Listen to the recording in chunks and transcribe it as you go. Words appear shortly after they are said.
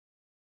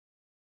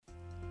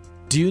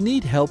Do you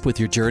need help with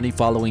your journey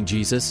following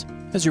Jesus?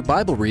 Has your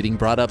Bible reading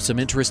brought up some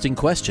interesting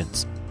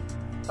questions?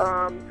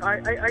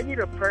 I need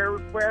a prayer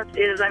request.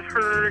 I've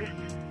heard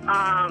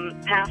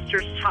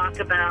pastors talk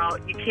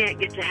about you can't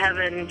get to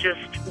heaven just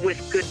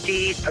with good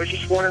deeds. I was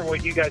just wondering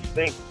what you guys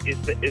think.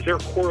 Is there a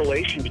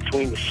correlation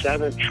between the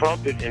seventh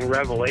trumpet in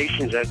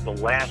Revelations as the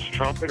last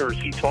trumpet, or is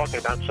he talking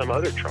about some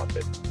other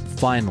trumpet?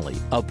 Finally,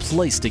 a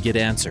place to get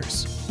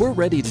answers. We're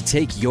ready to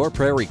take your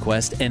prayer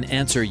request and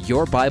answer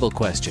your Bible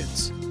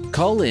questions.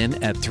 Call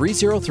in at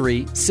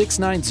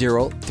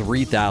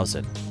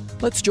 303-690-3000.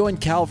 Let's join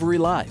Calvary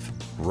Live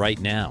right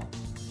now.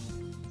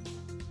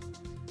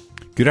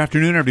 Good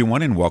afternoon,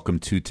 everyone, and welcome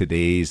to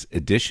today's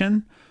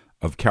edition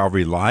of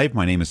Calvary Live.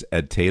 My name is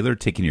Ed Taylor,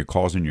 taking your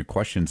calls and your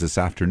questions this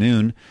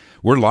afternoon.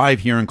 We're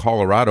live here in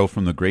Colorado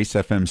from the Grace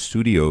FM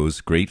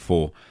studios.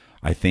 Grateful,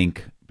 I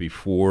think, I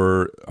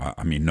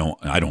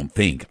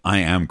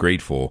am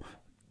grateful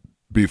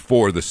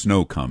before the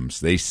snow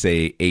comes. They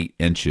say 8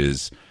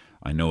 inches.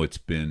 I know it's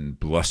been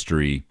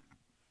blustery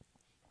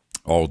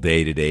all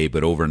day today,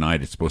 but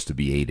overnight it's supposed to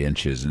be 8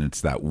 inches, and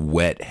it's that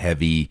wet,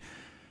 heavy,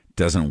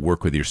 doesn't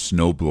work with your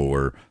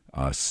snowblower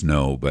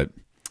snow. But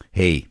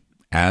hey,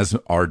 as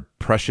our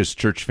precious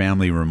church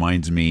family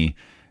reminds me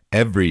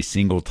every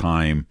single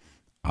time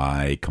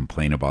I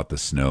complain about the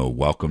snow,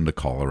 welcome to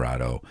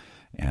Colorado.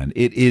 And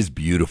it is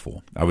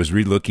beautiful. I was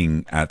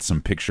re-looking at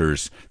some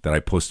pictures that I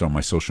posted on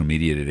my social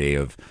media today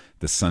of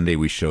the Sunday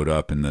we showed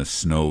up, and the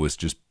snow was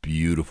just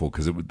beautiful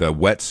because the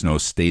wet snow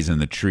stays in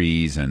the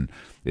trees and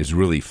is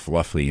really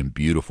fluffy and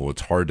beautiful.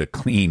 It's hard to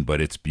clean,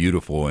 but it's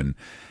beautiful. And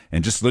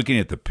just looking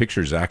at the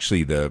pictures,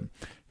 actually,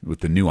 with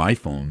the new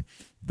iPhone,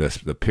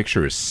 the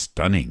picture is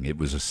stunning. It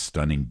was a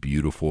stunning,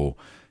 beautiful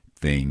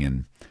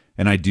thing.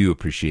 And I do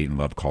appreciate and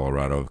love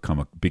Colorado.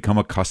 I've become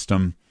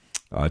accustomed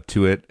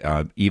to it,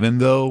 even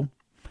though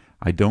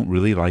I don't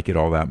really like it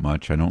all that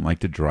much. I don't like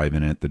to drive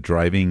in it. The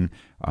driving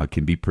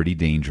can be pretty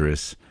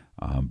dangerous,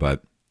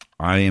 but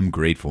I am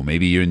grateful.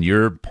 Maybe in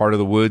your part of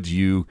the woods,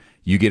 you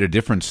get a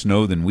different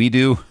snow than we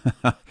do,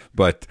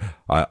 but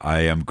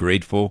I am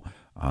grateful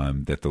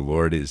that the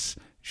Lord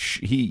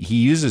He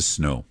uses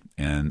snow,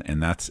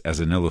 and that's as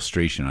an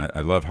illustration.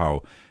 I love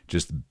how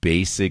just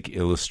basic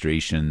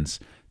illustrations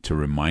to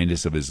remind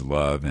us of His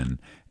love and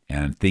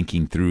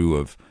thinking through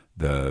of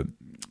the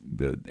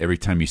every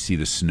time you see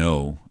the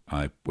snow,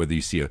 whether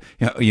you see in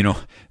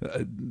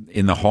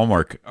the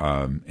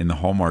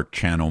Hallmark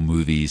Channel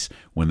movies,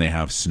 when they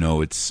have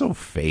snow, it's so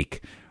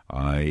fake.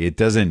 It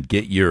doesn't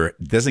get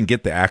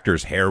the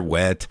actor's hair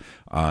wet.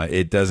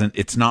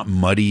 It's not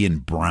muddy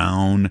and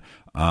brown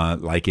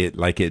like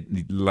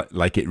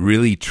it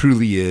really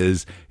truly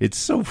is. It's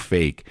so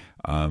fake.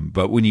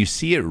 But when you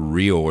see it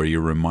real, or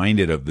you're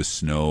reminded of the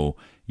snow,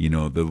 the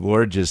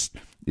Lord just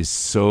is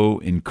so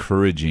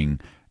encouraging.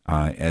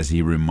 As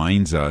He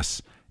reminds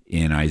us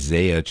in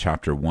Isaiah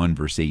chapter 1,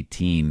 verse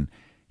 18,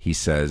 He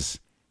says,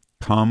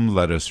 "Come,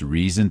 let us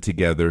reason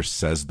together,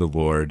 says the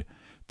Lord.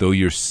 Though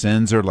your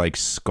sins are like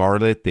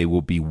scarlet, they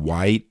will be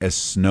white as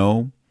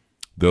snow.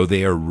 Though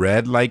they are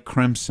red like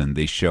crimson,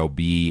 they shall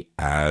be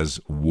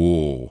as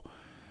wool."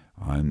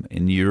 And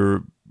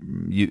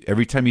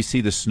every time you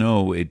see the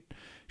snow, it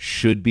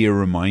should be a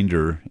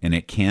reminder, and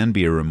it can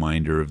be a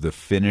reminder of the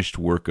finished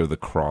work of the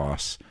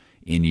cross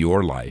in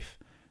your life.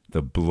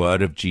 The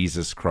blood of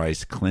Jesus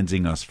Christ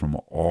cleansing us from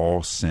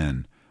all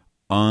sin.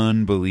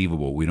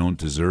 Unbelievable. We don't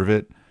deserve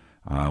it.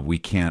 We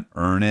can't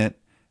earn it.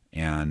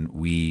 And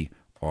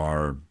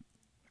all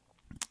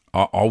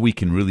we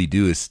can really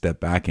do is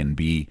step back and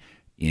be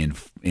in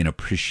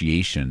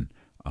appreciation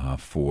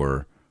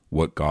for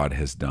what God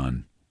has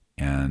done.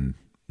 And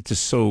it's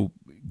just so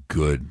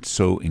good,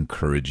 so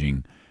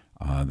encouraging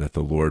that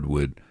the Lord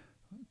would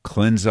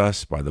cleanse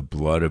us by the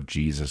blood of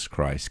Jesus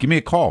Christ. Give me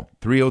a call,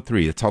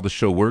 303. That's how the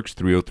show works,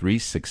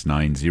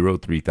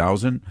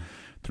 303-690-3000.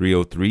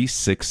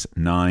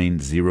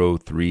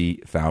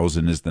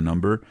 303-690-3000 is the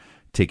number.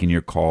 Taking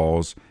your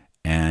calls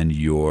and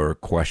your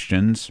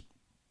questions.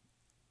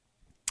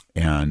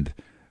 And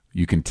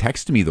you can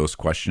text me those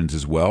questions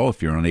as well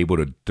if you're unable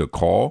to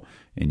call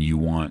and you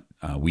want.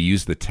 We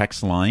use the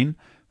text line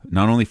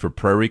not only for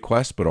prayer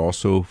requests, but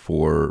also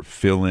for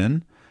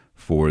fill-in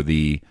for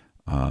the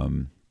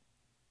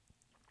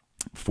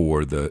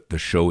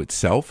show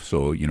itself.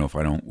 So,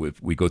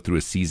 if we go through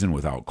a season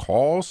without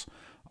calls,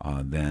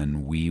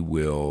 then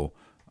we'll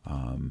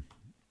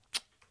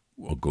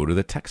go to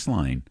the text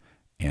line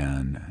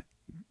and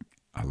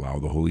allow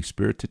the Holy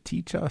Spirit to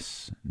teach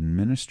us and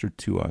minister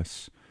to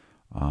us.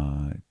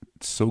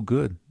 It's so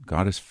good.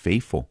 God is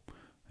faithful,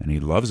 and He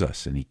loves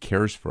us, and He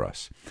cares for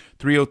us.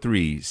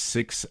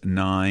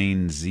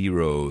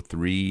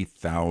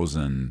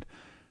 303-690-3000.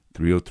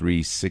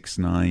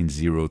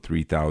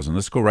 303-690-3000.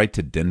 Let's go right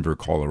to Denver,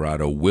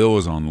 Colorado. Will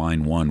is on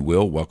line 1.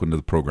 Will, welcome to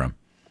the program.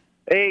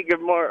 Hey, good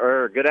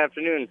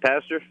afternoon,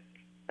 Pastor.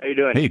 How you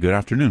doing? Hey, good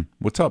afternoon.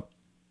 What's up?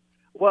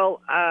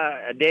 Well,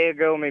 a day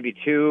ago, maybe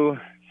two,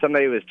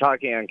 somebody was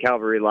talking on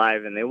Calvary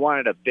Live, and they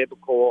wanted a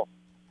biblical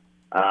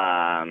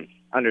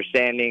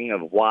understanding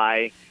of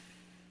why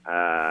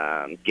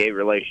gay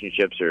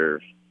relationships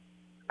are,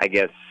 I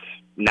guess,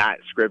 not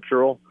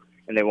scriptural,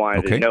 and they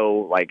wanted to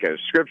know like a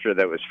scripture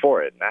that was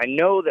for it. And I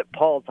know that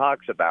Paul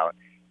talks about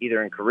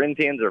either in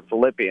Corinthians or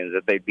Philippians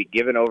that they'd be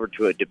given over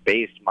to a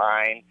debased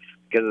mind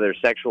because of their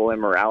sexual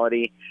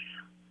immorality.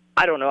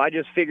 I don't know. I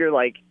just figure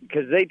like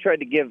because they tried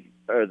to give,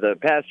 or the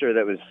pastor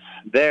that was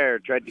there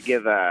tried to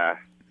give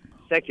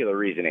secular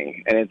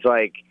reasoning, and it's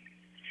like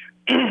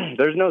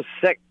there's no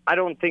I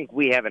don't think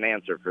we have an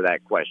answer for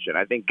that question.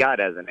 I think God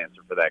has an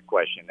answer for that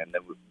question, and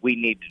that we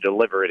need to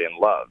deliver it in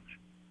love.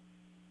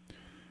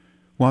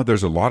 Well,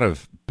 there's a lot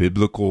of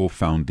biblical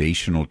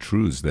foundational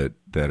truths that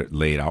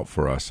laid out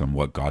for us on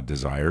what God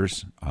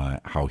desires,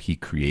 how he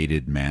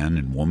created man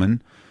and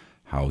woman,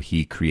 how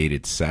he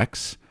created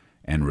sex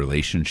and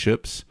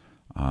relationships.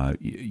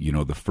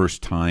 The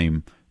first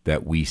time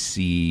that we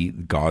see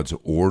God's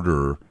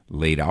order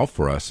laid out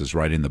for us is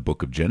right in the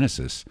book of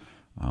Genesis.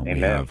 We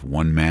have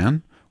one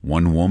man,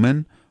 one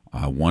woman,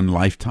 one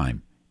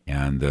lifetime,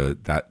 and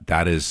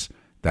that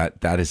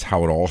is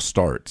how it all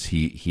starts.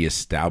 He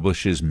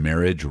establishes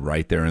marriage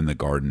right there in the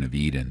Garden of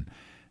Eden.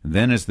 And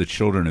then, as the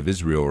children of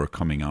Israel are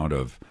coming out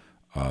of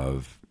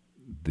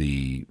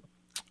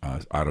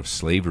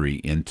slavery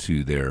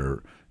into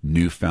their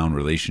newfound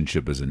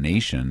relationship as a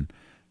nation,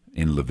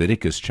 in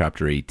Leviticus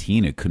chapter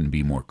 18, it couldn't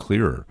be more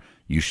clearer.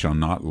 You shall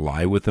not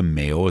lie with a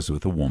male as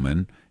with a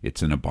woman;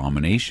 it's an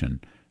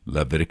abomination.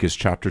 Leviticus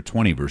chapter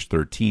 20, verse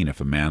 13,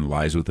 if a man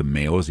lies with a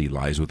male as he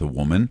lies with a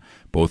woman,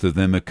 both of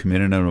them have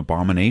committed an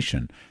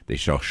abomination. They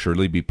shall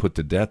surely be put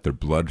to death. Their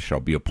blood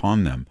shall be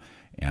upon them.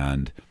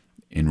 And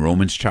in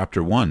Romans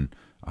chapter 1,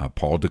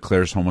 Paul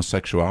declares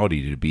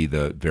homosexuality to be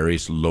the very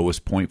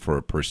lowest point for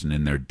a person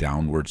in their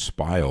downward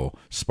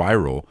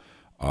spiral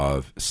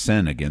of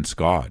sin against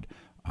God.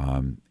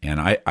 And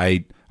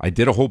I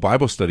did a whole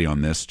Bible study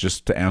on this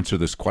just to answer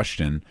this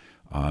question.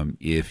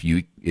 If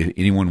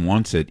anyone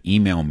wants it,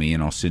 email me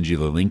and I'll send you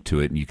the link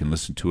to it, and you can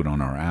listen to it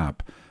on our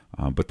app.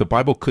 But the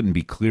Bible couldn't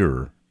be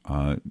clearer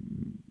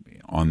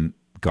on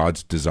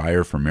God's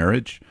desire for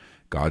marriage,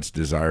 God's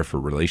desire for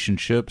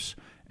relationships,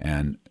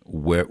 and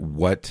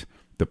what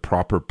the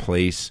proper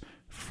place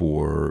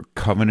for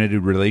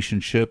covenanted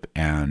relationship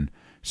and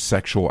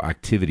sexual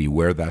activity,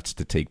 where that's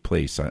to take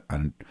place.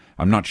 I'm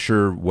not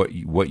sure what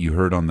you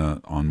heard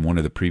on one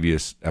of the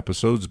previous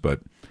episodes,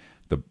 but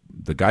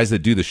the guys that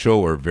do the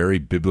show are very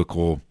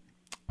biblical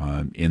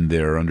in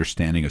their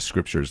understanding of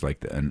scriptures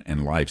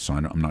and life. So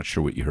I'm not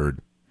sure what you heard.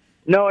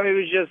 No, it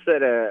was just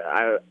that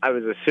I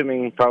was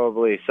assuming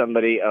probably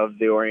somebody of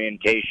the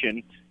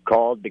orientation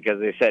called because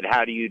they said,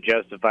 how do you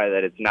justify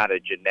that it's not a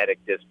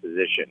genetic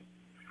disposition?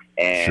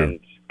 And Sure.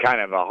 Kind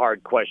of a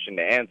hard question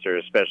to answer,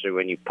 especially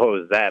when you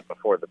pose that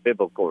before the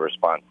biblical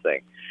response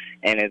thing.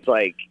 And it's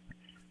like,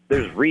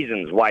 there's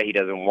reasons why he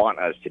doesn't want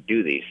us to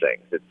do these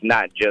things. It's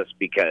not just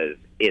because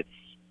it's,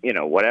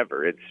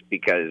 whatever. It's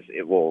because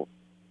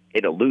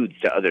it alludes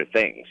to other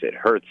things. It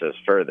hurts us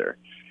further.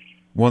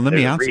 Well, let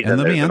me answer.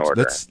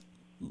 Order.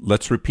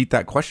 Let's repeat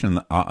that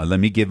question.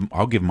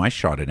 I'll give my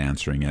shot at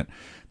answering it.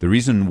 The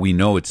reason we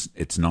know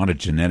it's not a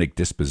genetic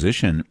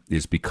disposition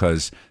is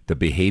because the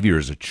behavior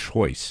is a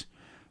choice.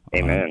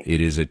 Amen.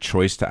 It is a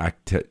choice to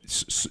act.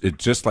 It's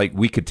just like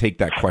we could take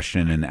that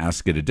question and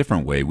ask it a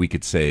different way. We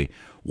could say,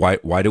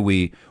 how do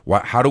we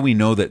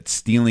know that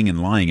stealing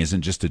and lying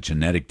isn't just a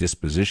genetic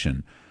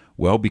disposition?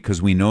 Well,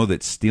 because we know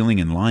that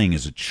stealing and lying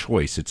is a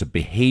choice. It's a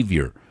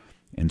behavior.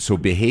 And so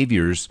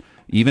behaviors,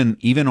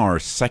 even our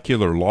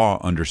secular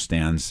law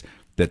understands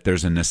that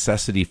there's a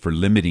necessity for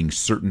limiting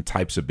certain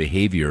types of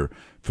behavior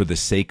for the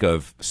sake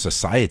of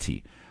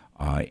society,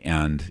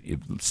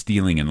 and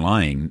stealing and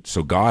lying.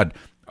 So God,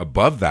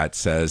 above that,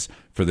 says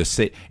for the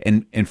sake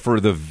and for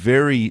a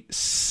very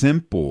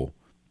simple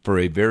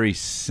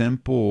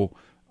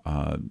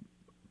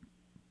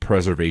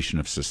preservation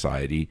of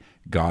society,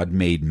 God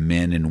made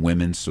men and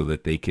women so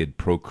that they could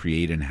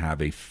procreate and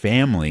have a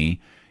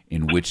family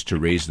in which to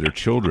raise their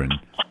children.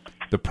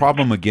 The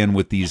problem again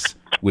with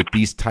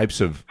these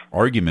types of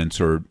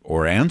arguments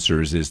or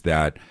answers is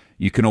that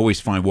you can always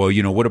find, well,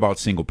 what about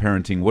single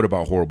parenting? What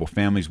about horrible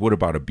families? What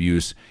about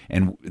abuse?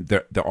 And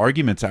the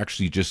arguments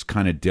actually just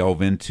kind of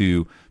delve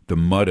into the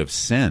mud of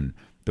sin.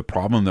 The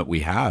problem that we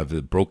have,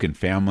 the broken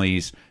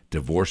families,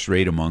 divorce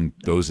rate among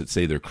those that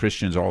say they're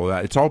Christians, all of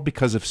that, it's all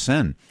because of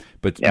sin.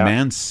 But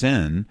man's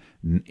sin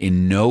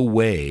in no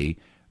way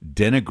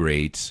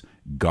denigrates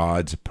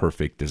God's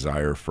perfect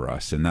desire for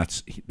us. And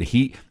that's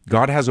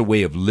God has a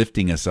way of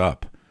lifting us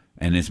up.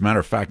 And as a matter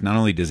of fact, not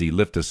only does he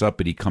lift us up,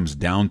 but he comes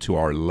down to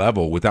our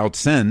level without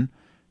sin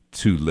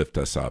to lift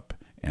us up.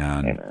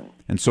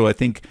 And so I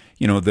think,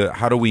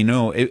 how do we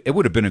know? It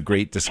would have been a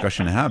great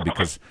discussion to have,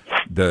 because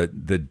the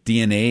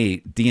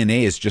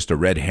DNA is just a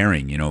red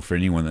herring, for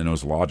anyone that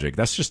knows logic.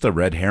 That's just a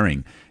red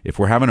herring. If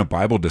we're having a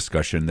Bible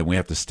discussion, then we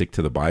have to stick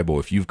to the Bible.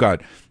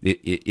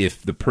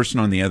 If the person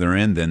on the other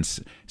end, then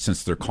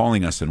since they're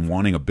calling us and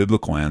wanting a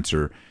biblical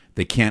answer,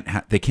 they can't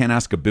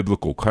ask a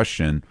biblical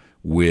question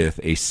with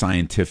a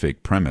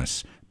scientific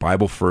premise.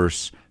 Bible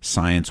first,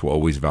 science will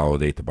always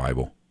validate the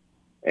Bible.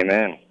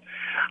 Amen.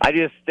 I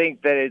just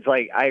think that it's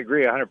like, I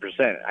agree 100%.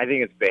 I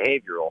think it's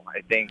behavioral.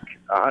 I think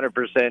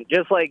 100%,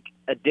 just like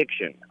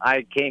addiction.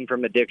 I came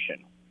from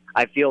addiction.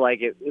 I feel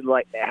like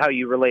like how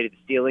you related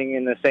stealing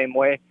in the same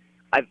way.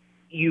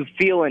 You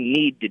feel a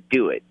need to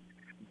do it,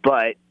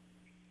 but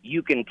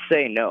you can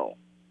say no.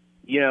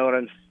 You know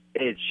what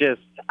it's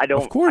just, I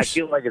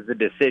feel like it's a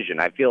decision.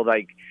 I feel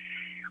like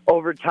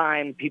over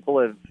time, people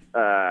have,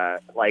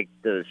 like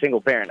the single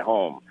parent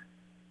home,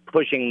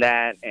 pushing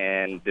that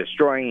and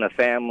destroying the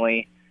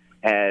family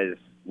has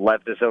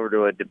left us over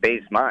to a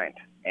debased mind.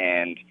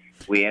 And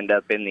we end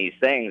up in these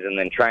things, and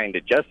then trying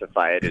to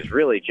justify it is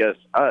really just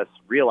us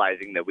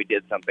realizing that we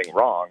did something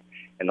wrong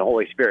and the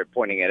Holy Spirit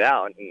pointing it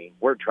out, and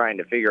we're trying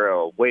to figure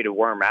out a way to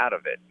worm out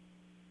of it.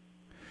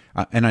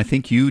 And I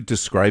think you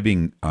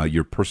describing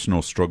your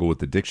personal struggle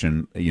with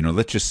addiction,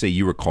 let's just say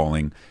you were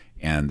calling,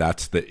 and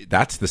that's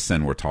the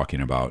sin we're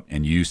talking about.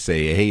 And you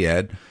say, hey,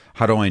 Ed,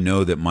 how do I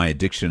know that my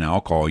addiction to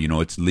alcohol,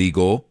 it's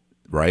legal,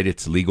 right?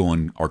 It's legal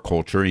in our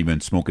culture,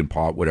 even smoking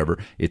pot, whatever.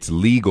 It's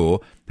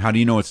legal. How do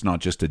you know it's not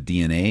just a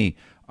DNA,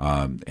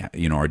 our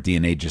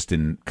DNA just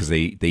because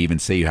they even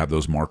say you have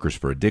those markers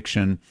for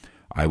addiction.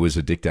 I was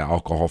addicted to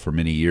alcohol for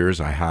many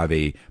years. I have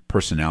a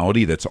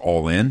personality that's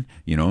all in,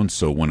 and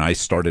so when I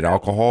started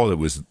alcohol, it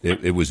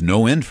was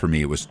no end for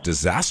me. It was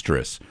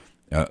disastrous.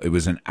 It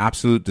was an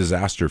absolute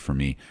disaster for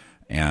me.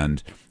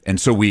 And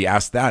so we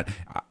asked that.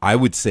 I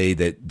would say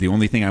that the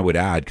only thing I would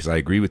add, because I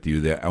agree with you,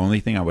 the only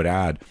thing I would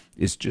add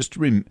is just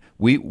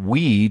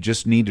we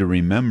just need to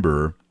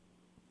remember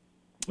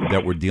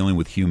that we're dealing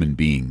with human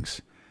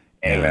beings.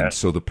 Amen. And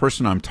so the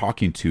person I'm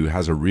talking to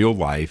has a real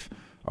life,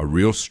 a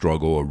real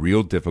struggle, a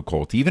real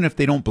difficulty. Even if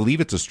they don't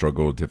believe it's a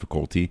struggle or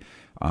difficulty,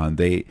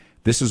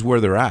 this is where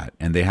they're at,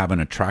 and they have an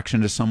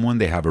attraction to someone.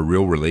 They have a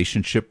real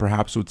relationship,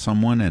 perhaps, with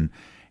someone,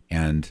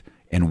 and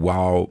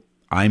while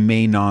I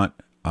may not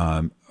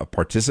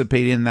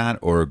participate in that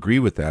or agree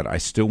with that, I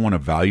still want to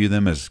value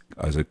them as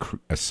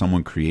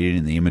someone created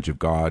in the image of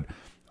God.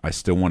 I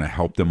still want to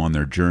help them on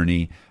their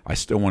journey. I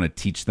still want to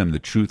teach them the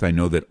truth. I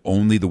know that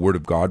only the Word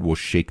of God will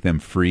shake them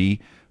free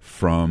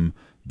from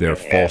their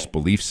false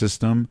belief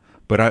system.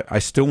 But I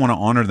still want to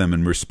honor them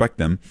and respect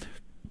them,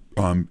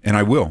 and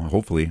I will.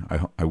 Hopefully,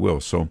 I will.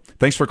 So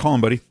thanks for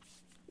calling, buddy.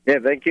 Yeah,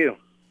 thank you.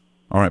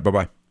 All right,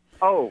 bye-bye.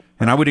 Oh.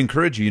 And I would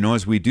encourage you,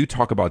 as we do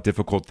talk about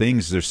difficult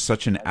things, there's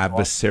such an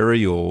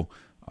adversarial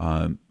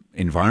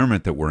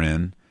environment that we're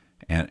in.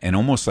 And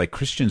almost like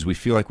Christians, we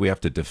feel like we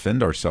have to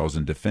defend ourselves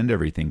and defend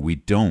everything. We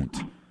don't.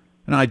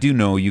 And I do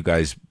know you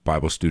guys,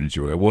 Bible students,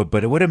 you're like, well,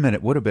 but wait a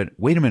minute,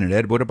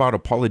 Ed, what about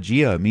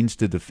apologia? It means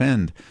to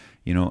defend,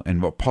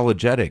 and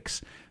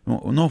apologetics.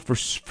 No, for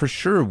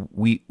sure,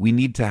 we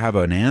need to have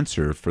an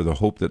answer for the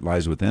hope that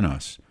lies within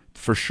us,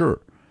 for sure.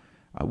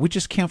 We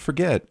just can't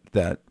forget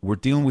that we're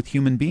dealing with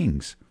human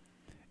beings.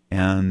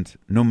 And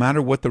no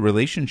matter what the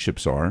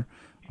relationships are,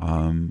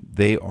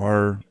 they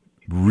are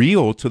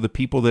real to the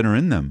people that are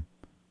in them.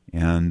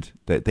 And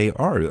that they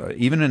are.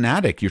 Even an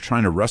addict, you're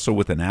trying to wrestle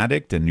with an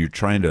addict and you're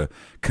trying to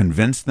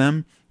convince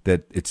them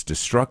that it's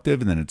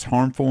destructive and that it's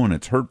harmful and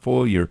it's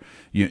hurtful. You're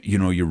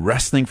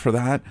wrestling for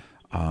that.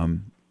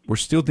 We're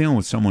still dealing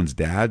with someone's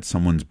dad,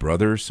 someone's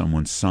brother,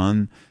 someone's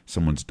son,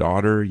 someone's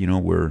daughter.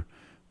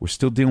 We're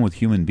still dealing with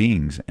human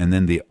beings, and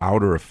then the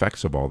outer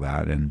effects of all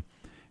that. And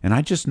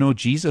I just know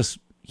Jesus,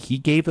 he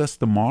gave us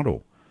the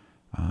model.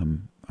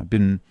 I've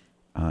been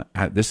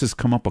this has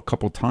come up a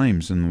couple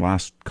times in the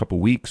last couple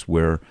weeks,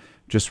 where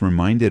just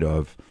reminded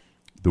of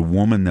the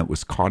woman that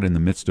was caught in the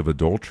midst of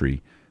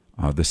adultery.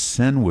 The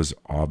sin was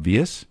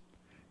obvious,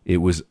 it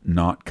was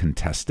not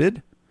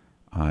contested,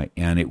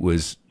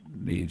 and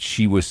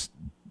she was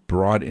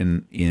brought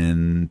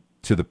in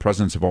to the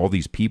presence of all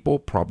these people,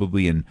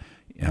 probably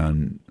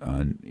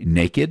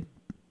naked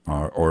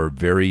or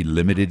very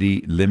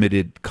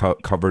limited,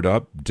 covered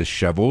up,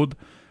 disheveled,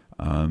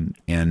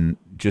 and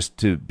just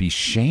to be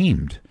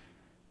shamed,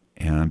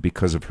 and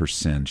because of her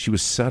sin, she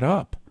was set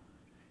up.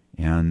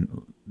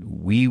 And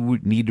we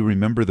would need to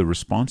remember the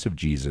response of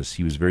Jesus.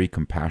 He was very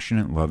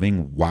compassionate,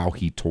 loving, while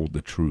he told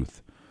the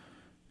truth,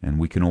 and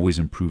we can always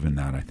improve in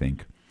that, I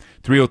think.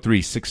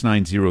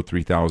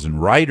 303-690-3000.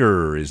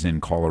 Ryder is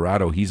in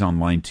Colorado. He's on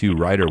line 2.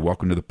 Ryder,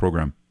 welcome to the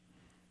program.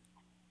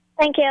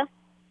 Thank you.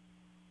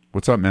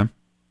 What's up, ma'am?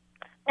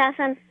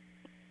 Nothing.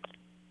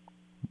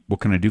 What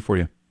can I do for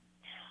you?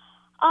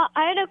 I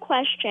had a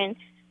question.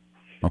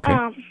 Okay.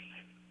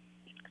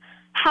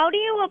 How do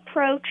you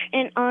approach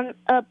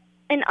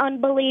an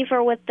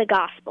unbeliever with the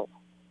gospel?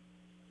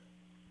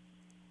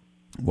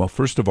 Well,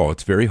 first of all,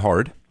 it's very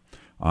hard.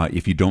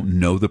 If you don't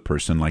know the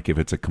person, like if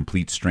it's a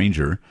complete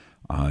stranger,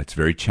 it's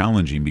very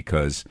challenging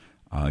because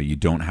you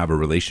don't have a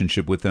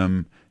relationship with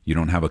them. You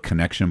don't have a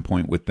connection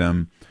point with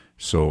them.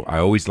 So I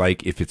always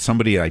like, if it's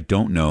somebody I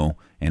don't know,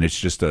 and it's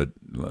just like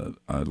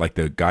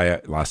the guy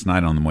last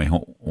night on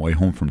the way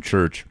home from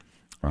church,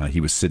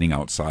 he was sitting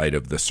outside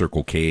of the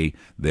Circle K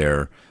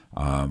there,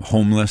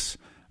 homeless,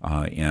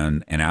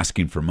 and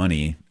asking for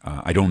money.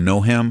 I don't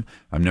know him.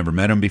 I've never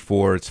met him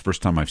before. It's the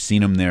first time I've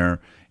seen him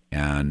there.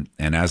 And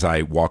as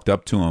I walked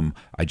up to him,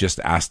 I just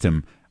asked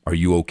him, Are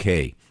you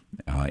okay?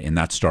 And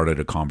that started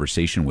a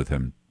conversation with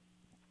him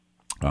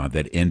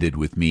that ended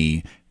with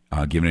me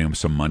giving him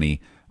some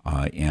money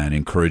and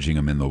encouraging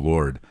him in the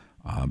Lord.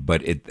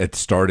 But it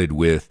started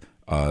with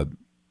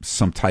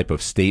some type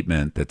of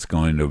statement that's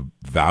going to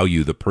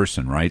value the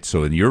person, right?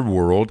 So in your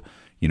world,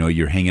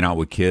 you're hanging out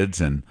with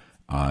kids and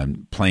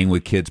playing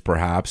with kids,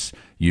 perhaps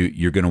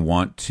you're going to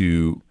want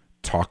to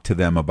talk to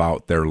them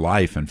about their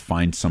life and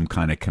find some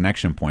kind of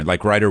connection point.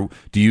 Like, Ryder,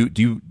 do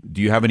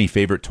you have any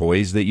favorite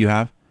toys that you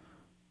have?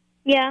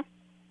 Yeah.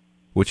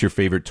 What's your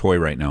favorite toy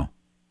right now?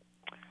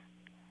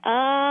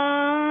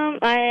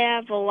 I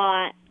have a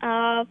lot.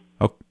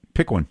 Oh,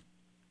 pick one.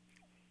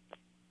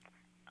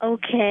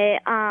 Okay.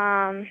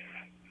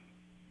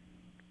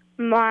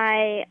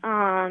 My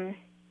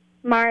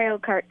Mario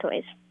Kart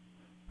toys.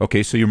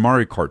 Okay, so your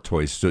Mario Kart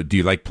toys. So do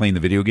you like playing the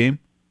video game?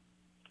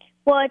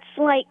 Well, it's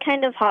like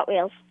kind of Hot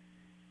Wheels.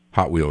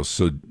 Hot Wheels.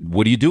 So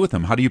what do you do with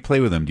them? How do you play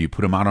with them? Do you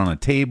put them out on a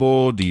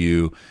table? Do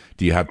you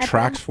have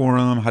tracks for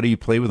them? How do you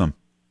play with them?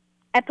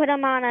 I put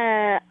them on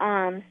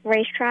a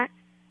racetrack.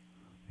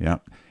 Yeah.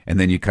 And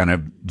then you kind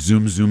of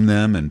zoom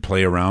them and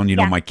play around.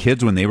 My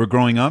kids, when they were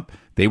growing up,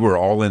 they were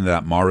all into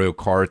that Mario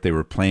Kart. They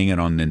were playing it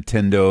on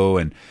Nintendo.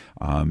 And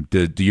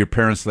do your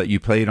parents let you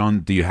play it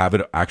on? Do you have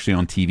it actually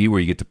on TV where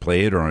you get to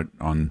play it, or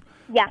on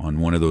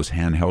one of those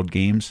handheld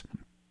games?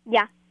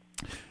 Yeah.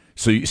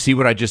 So you see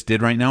what I just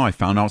did right now? I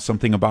found out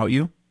something about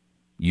you.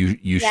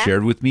 You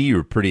shared with me. You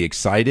were pretty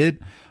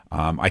excited.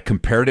 I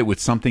compared it with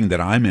something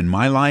that I'm in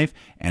my life.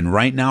 And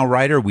right now,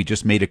 Ryder, we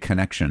just made a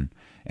connection.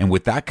 And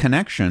with that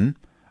connection,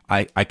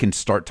 I can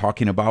start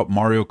talking about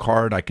Mario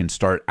Kart. I can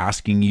start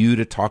asking you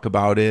to talk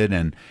about it.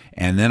 And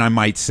then I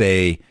might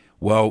say,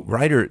 well,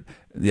 Ryder,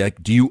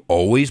 like, do you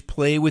always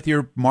play with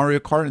your Mario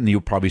Kart? And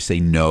you'll probably say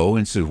no.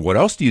 And so what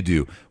else do you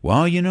do?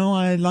 Well,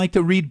 I like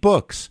to read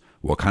books.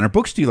 What kind of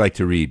books do you like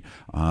to read?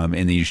 And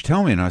then you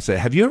tell me, and I say,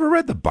 have you ever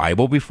read the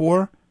Bible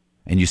before?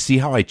 And you see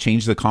how I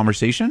changed the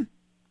conversation?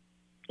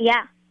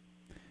 Yeah.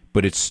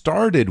 But it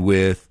started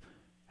with,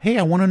 hey,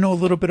 I want to know a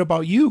little bit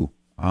about you.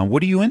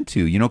 What are you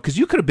into? Because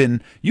you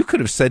could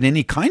have said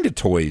any kind of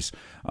toys.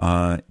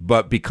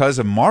 But because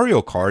of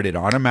Mario Kart, it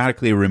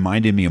automatically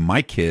reminded me of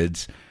my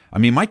kids. I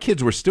mean, my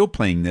kids were still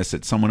playing this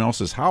at someone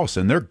else's house,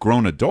 and they're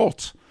grown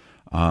adults.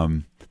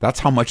 That's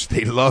how much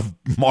they love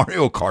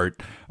Mario Kart.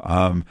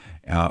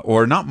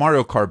 Or not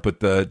Mario Kart,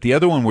 but the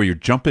other one where you're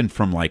jumping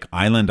from like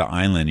island to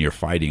island, you're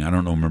fighting. I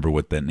don't remember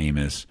what that name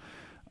is.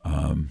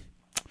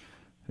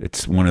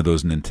 It's one of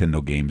those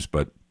Nintendo games.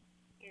 But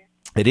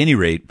at any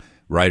rate,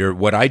 Ryder,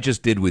 what I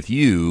just did with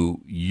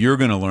you, you're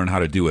going to learn how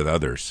to do with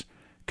others,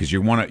 because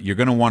you're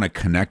going to want to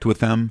connect with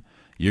them.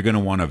 You're going to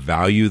want to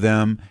value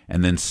them.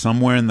 And then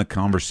somewhere in the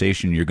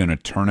conversation, you're going to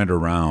turn it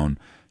around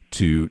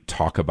to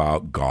talk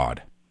about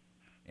God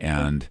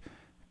and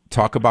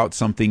talk about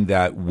something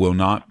that will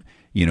not,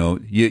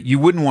 you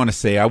wouldn't want to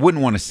say, I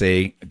wouldn't want to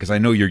say, because I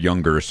know you're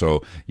younger.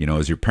 So,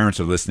 as your parents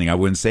are listening, I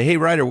wouldn't say, hey,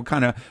 Ryder,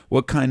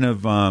 what kind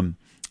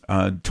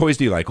of toys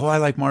do you like? Oh, I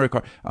like Mario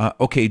Kart.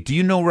 Okay. Do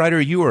you know,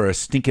 Ryder, you are a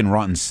stinking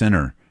rotten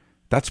sinner.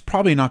 That's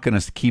probably not going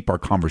to keep our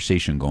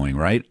conversation going,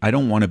 right? I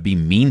don't want to be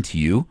mean to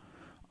you.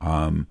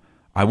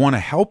 I want to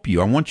help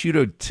you. I want you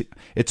to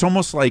it's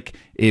almost like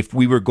if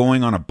we were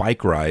going on a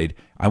bike ride,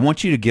 I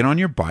want you to get on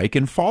your bike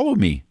and follow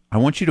me. I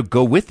want you to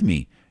go with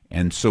me.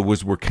 And so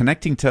as we're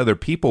connecting to other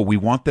people, we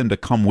want them to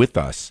come with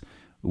us.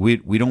 We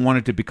don't want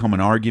it to become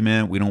an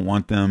argument. We don't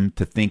want them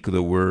to think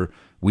that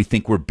we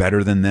think we're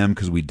better than them,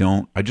 because we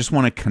don't. I just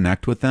want to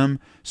connect with them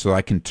so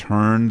I can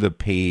turn the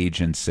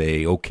page and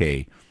say,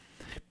 okay,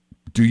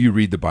 do you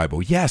read the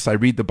Bible? Yes, I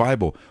read the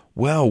Bible.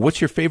 Well,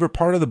 what's your favorite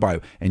part of the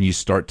Bible? And you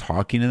start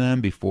talking to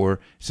them before it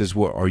says,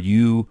 well, are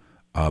you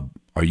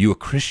a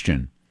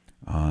Christian?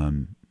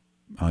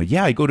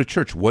 Yeah, I go to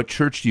church. What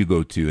church do you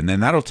go to? And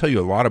then that'll tell you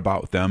a lot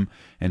about them.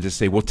 And to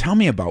say, well, tell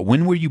me about,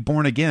 when were you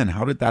born again?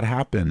 How did that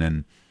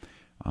happen?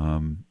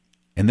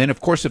 And then,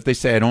 of course, if they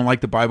say, I don't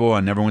like the Bible,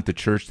 I never went to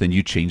church, then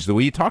you change the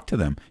way you talk to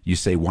them. You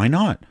say, why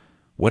not?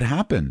 What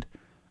happened?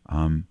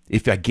 And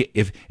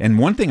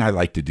one thing I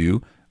like to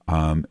do,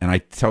 and I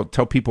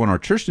tell people in our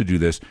church to do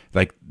this,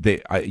 like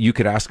you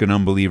could ask an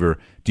unbeliever,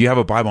 do you have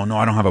a Bible? No,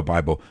 I don't have a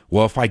Bible.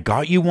 Well, if I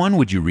got you one,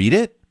 would you read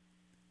it?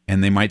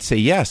 And they might say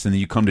yes. And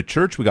then you come to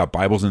church, we got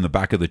Bibles in the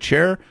back of the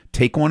chair,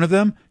 take one of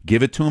them,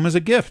 give it to them as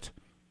a gift.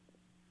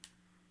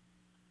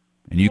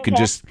 And you can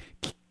just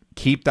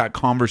keep that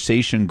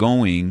conversation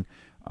going.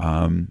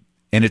 And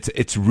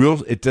it's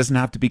real. It doesn't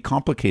have to be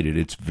complicated.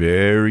 It's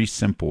very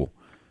simple,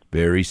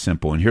 very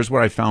simple. And here's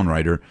what I found,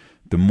 Ryder.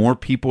 The more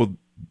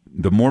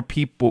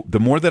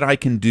that I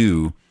can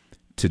do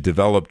to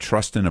develop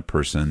trust in a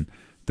person,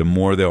 the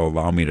more they'll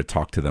allow me to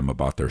talk to them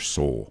about their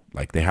soul.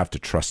 Like, they have to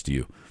trust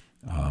you.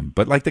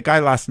 But like the guy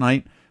last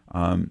night,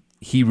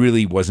 he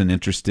really wasn't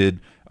interested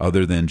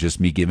other than just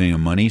me giving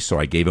him money. So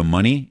I gave him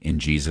money in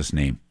Jesus'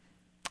 name.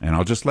 And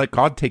I'll just let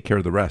God take care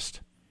of the rest.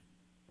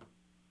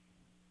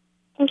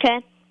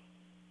 Okay.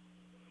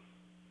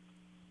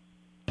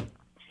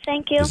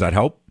 Thank you. Does that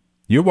help?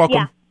 You're welcome.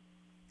 Yeah.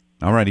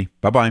 All righty.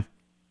 Bye-bye.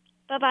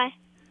 Bye-bye.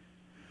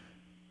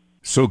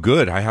 So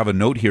good. I have a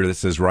note here that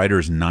says Ryder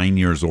is 9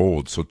 years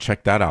old. So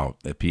check that out.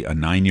 A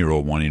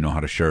 9-year-old wanting to know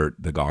how to share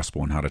the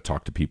gospel and how to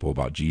talk to people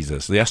about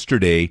Jesus.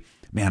 Yesterday,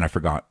 man, I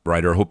forgot.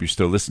 Ryder, I hope you're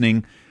still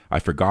listening. I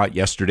forgot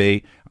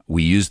yesterday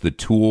we used the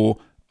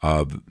tool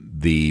of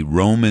the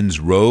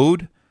Romans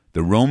Road.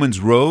 The Romans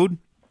Road.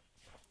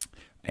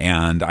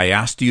 And I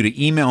asked you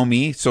to email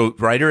me. So,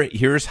 Ryder,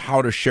 here's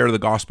how to share the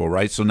gospel,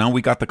 right? So now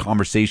we got the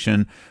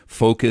conversation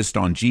focused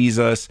on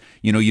Jesus.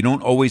 You know, you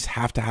don't always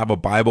have to have a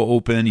Bible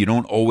open. You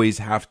don't always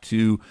have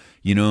to,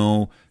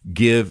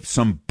 give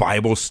some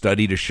Bible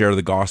study to share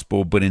the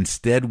gospel. But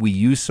instead, we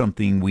use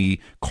something we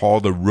call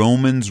the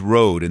Romans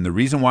Road. And the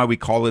reason why we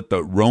call it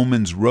the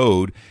Romans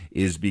Road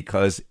is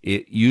because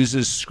it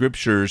uses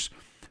scriptures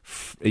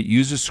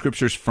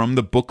from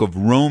the book of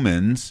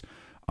Romans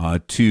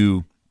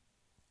to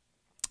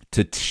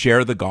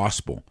share the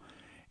gospel.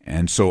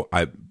 And so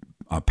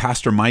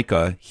Pastor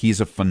Micah, he's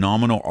a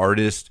phenomenal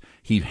artist.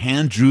 He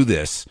hand drew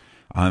this,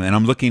 and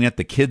I'm looking at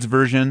the kids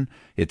version.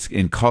 It's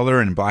in color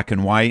and black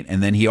and white.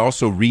 And then he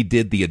also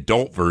redid the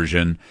adult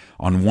version.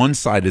 On one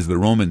side is the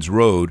Romans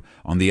Road.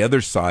 On the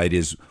other side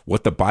is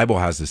what the Bible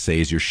has to say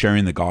as you're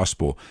sharing the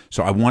gospel.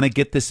 So I want to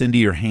get this into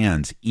your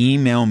hands.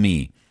 Email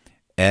me,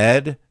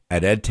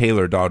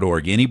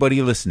 ed@edtaylor.org.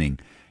 Anybody listening,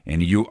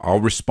 and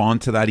I'll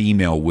respond to that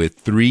email with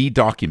 3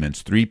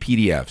 documents, 3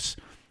 PDFs.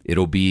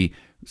 It'll be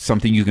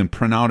something you can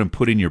print out and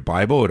put in your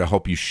Bible. It'll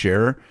help you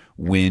share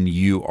when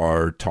you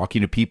are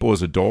talking to people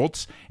as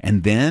adults.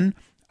 And then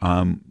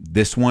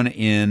this one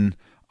in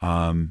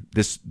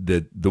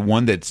the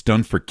one that's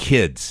done for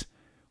kids,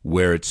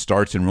 where it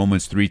starts in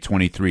Romans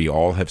 3:23,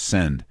 all have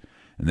sinned.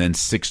 And then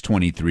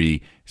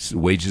 6:23,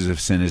 wages of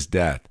sin is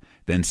death.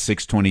 Then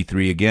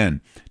 6:23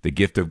 again, the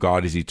gift of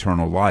God is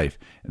eternal life.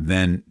 And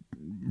then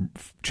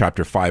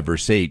chapter 5,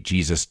 verse 8,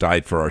 Jesus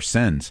died for our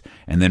sins.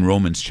 And then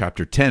Romans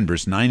chapter 10,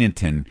 verse 9 and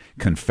 10,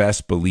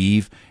 confess,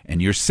 believe,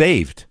 and you're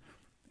saved.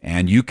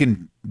 And you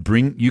can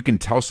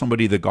tell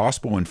somebody the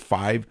gospel in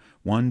 5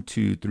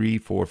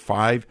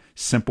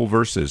 simple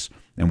verses.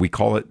 And we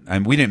call it,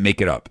 and we didn't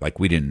make it up. Like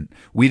we didn't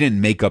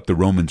make up the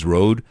Romans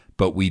Road,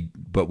 but we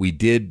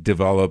did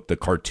develop the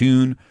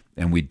cartoon,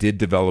 and we did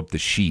develop the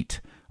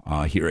sheet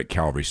here at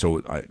Calvary.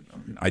 So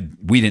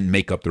we didn't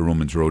make up the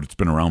Romans Road. It's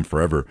been around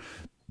forever.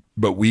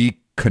 But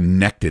we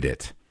connected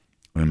it,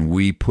 and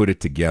we put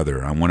it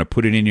together. I want to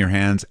put it in your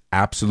hands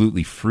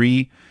absolutely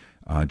free.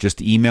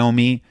 Just email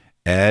me,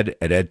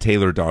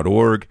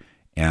 ed@edtaylor.org.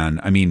 And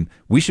I mean,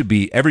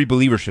 every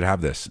believer should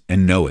have this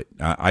and know it.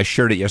 I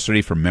shared it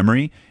yesterday from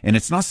memory, and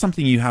it's not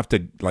something you have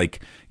to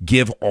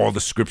give all the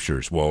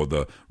scriptures. Well,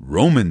 the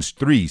Romans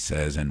 3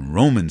 says and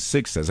Romans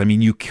 6 says. I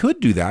mean, you could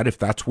do that if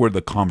that's where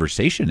the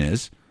conversation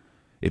is.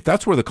 If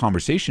that's where the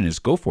conversation is,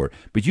 go for it.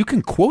 But you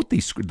can quote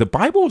these. The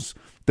Bible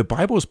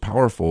is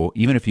powerful,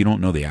 even if you don't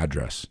know the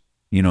address.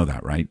 You know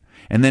that, right?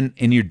 And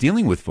you're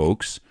dealing with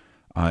folks,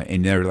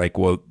 and they're like,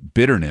 well,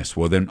 bitterness.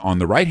 Well, then on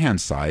the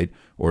right-hand side,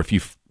 or if you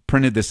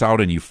printed this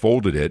out and you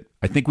folded it,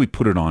 I think we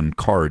put it on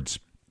cards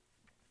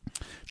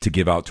to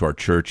give out to our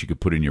church. You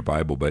could put it in your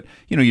Bible. But,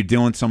 you're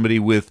dealing with somebody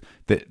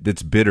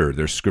that's bitter.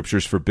 There's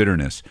scriptures for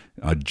bitterness.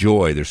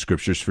 Joy, there's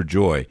scriptures for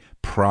joy.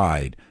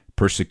 Pride,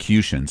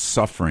 persecution,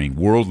 suffering,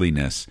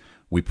 worldliness.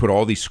 We put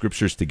all these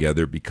scriptures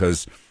together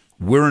because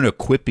we're an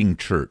equipping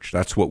church.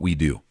 That's what we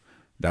do.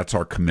 That's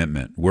our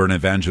commitment. We're an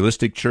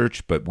evangelistic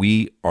church, but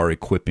we are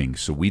equipping.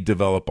 So we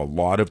develop a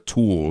lot of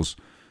tools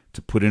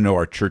to put into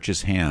our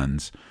church's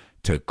hands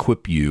to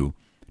equip you,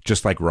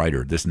 just like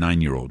Ryder, this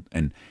 9-year-old.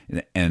 And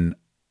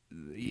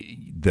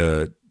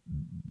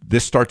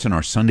this starts in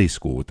our Sunday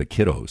school with the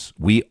kiddos.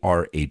 We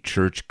are a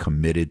church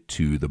committed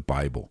to the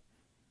Bible.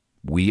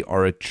 We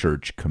are a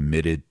church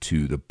committed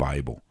to the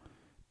Bible,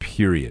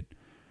 period.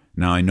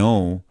 Now, I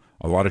know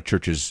a lot of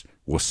churches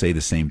will say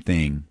the same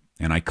thing,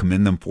 and I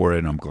commend them for it,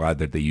 and I'm glad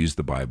that they use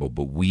the Bible,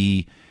 but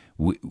we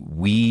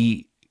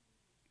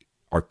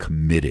are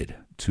committed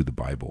to the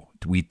Bible.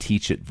 We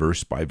teach it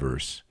verse by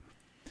verse.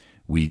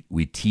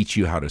 We teach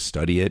you how to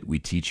study it. We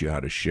teach you how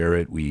to share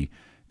it.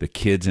 The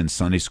kids in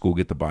Sunday school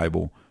get the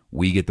Bible.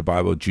 We get the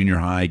Bible. Junior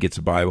high gets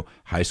the Bible.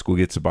 High school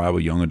gets the Bible.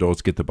 Young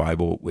adults get the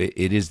Bible.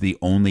 It is the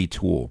only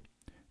tool.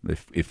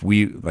 If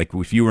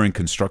you were in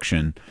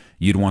construction,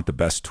 you'd want the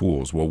best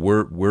tools. Well,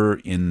 we're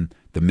in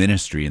the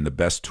ministry, and the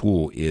best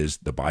tool is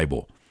the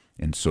Bible.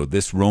 And so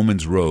this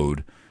Romans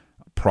Road,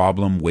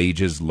 problem,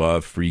 wages,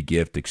 love, free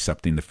gift,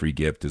 accepting the free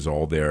gift is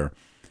all there.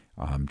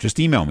 Just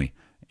email me.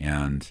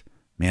 And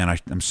man,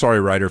 I'm sorry,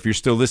 Ryder, if you're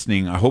still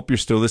listening. I hope you're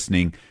still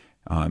listening.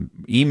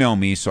 Email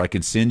me so I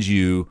can send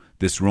you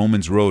this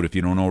Romans Road if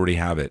you don't already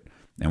have it.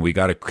 And we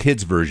got a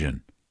kids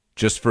version.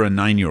 Just for a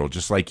 9-year-old,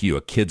 just like you,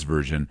 a kid's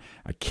version.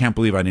 I can't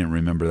believe I didn't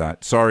remember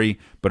that. Sorry,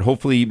 but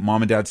hopefully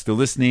mom and dad's still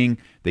listening.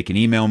 They can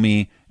email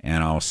me,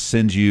 and I'll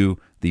send you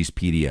these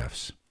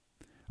PDFs.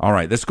 All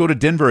right, let's go to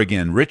Denver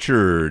again.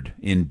 Richard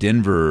in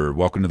Denver,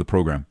 welcome to the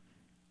program.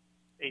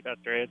 Hey,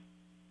 Pastor Ed.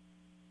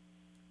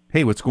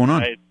 Hey, what's going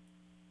on? Right.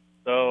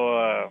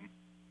 So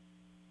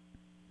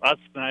last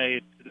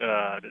night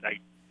I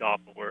got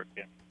off of work,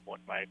 and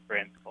one of my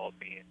friends called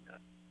me and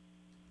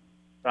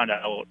found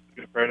out a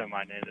good friend of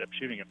mine ended up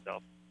shooting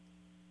himself.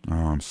 Oh,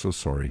 I'm so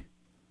sorry.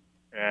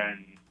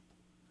 And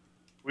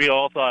we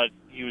all thought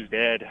he was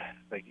dead,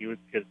 like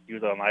because he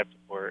was on life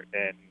support,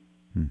 and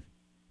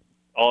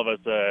all of us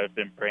have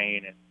been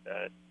praying. And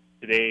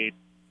today,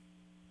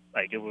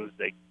 like it was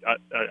like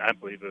I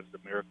believe it was a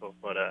miracle,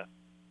 but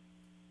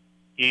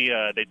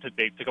they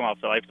took him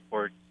off the life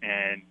support,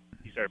 and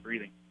he started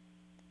breathing.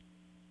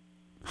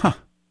 Huh.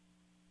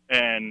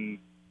 And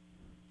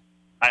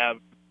none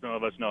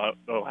of us know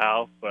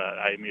how, but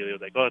I immediately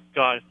was like, "Oh,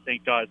 God,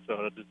 thank God!"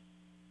 So,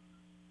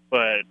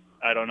 but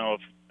I don't know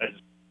if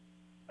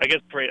I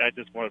just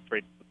want to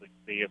pray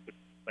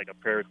like a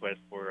prayer request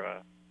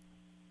for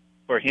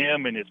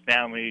him and his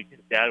family. His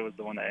dad was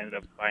the one that ended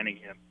up finding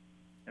him,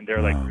 and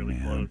they're like really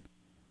close.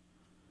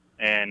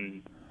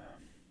 And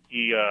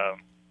he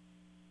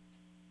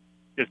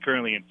is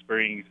currently in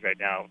Springs right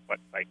now,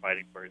 like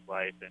fighting for his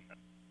life. And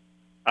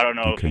I don't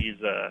know if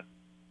he's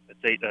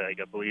like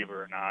a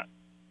believer or not,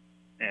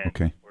 and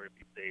or if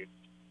he's saved.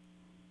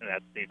 And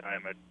at the same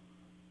time, I'd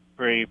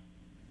pray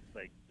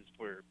like just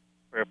for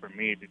prayer for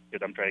me,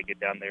 because I'm trying to get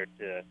down there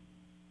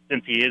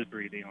since he is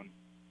breathing, I'm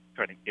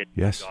trying to get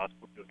the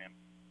gospel to him.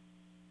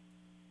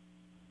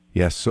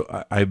 Yes, so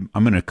I'm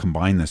going to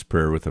combine this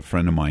prayer with a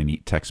friend of mine. He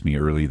texted me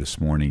early this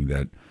morning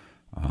that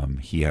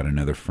he had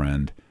another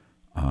friend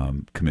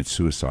commit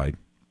suicide,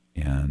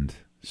 and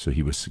so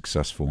he was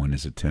successful in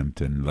his attempt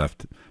and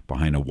left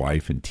behind a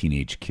wife and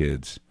teenage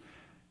kids.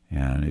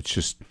 And it's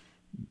just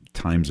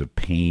times of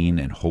pain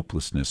and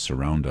hopelessness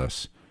surround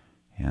us,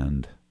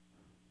 and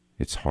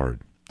it's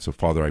hard. So,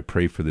 Father, I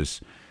pray for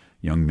this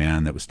young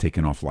man that was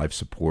taken off life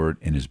support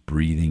and is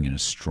breathing and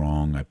is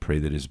strong. I pray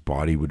that his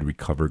body would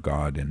recover,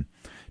 God, and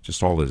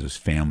just all of his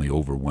family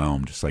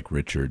overwhelmed, just like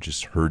Richard,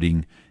 just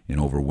hurting and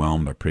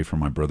overwhelmed. I pray for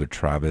my brother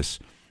Travis,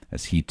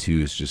 as he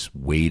too is just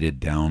weighted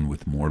down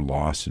with more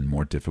loss and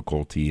more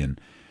difficulty, and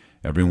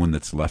everyone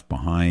that's left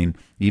behind,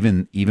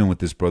 even with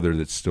this brother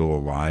that's still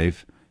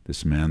alive,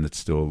 this man that's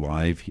still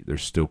alive,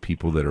 there's still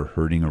people that are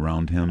hurting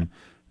around him.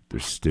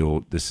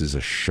 This is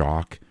a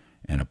shock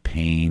and a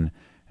pain.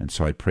 And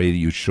so I pray that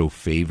you show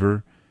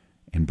favor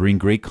and bring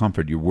great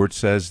comfort. Your word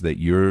says that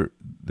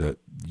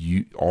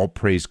all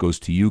praise goes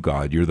to you,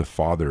 God. You're the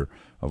Father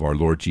of our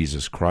Lord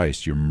Jesus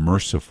Christ. You're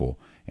merciful,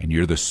 and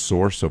you're the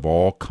source of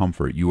all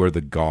comfort. You are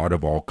the God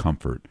of all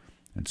comfort.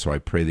 And so I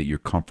pray that your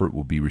comfort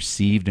will be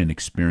received and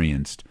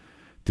experienced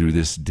through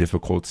this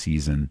difficult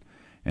season.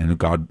 And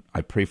God,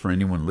 I pray for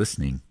anyone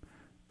listening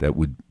that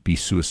would be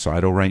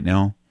suicidal right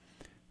now,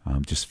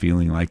 just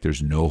feeling like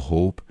there's no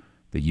hope,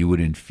 that you would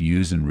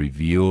infuse and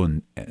reveal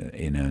in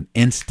an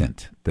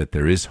instant that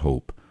there is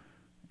hope,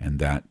 and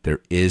that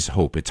there is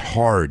hope. It's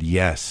hard,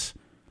 yes,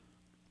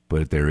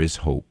 but there is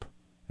hope.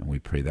 And we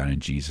pray that in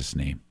Jesus'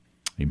 name.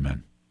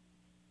 Amen.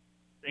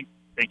 Thank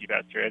you,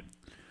 Pastor Ed.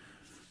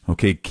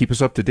 Okay, keep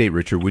us up to date,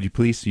 Richard, would you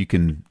please? You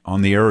can,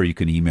 on the air, or you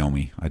can email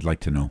me. I'd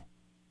like to know.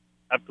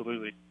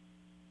 Absolutely.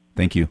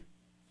 Thank you.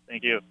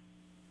 Thank you.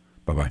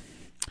 Bye-bye.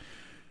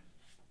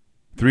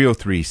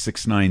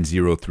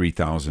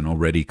 303-690-3000,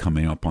 already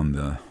coming up on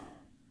the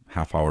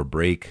half-hour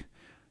break. I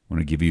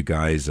want to give you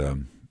guys a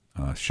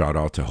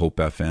shout-out to Hope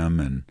FM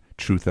and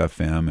Truth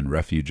FM and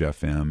Refuge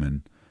FM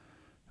and,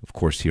 of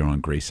course, here on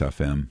Grace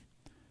FM.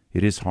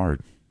 It is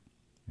hard.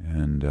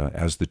 And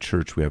as the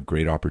church, we have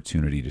great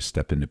opportunity to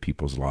step into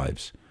people's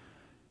lives.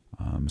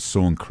 I'm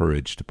so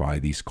encouraged by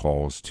these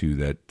calls, too,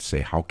 that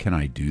say, how can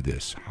I do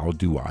this? How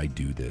do I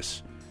do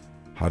this?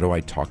 How do I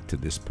talk to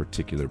this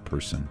particular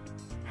person?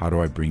 How do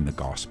I bring the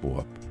gospel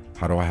up?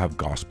 How do I have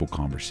gospel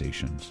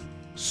conversations?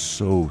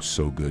 So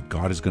good.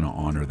 God is going to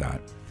honor that.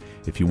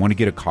 If you want to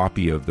get a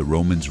copy of the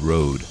Romans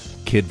Road,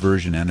 kid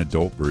version and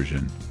adult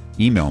version,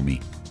 email me,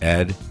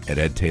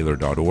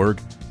 ed@edtaylor.org,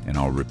 and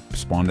I'll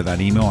respond to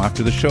that email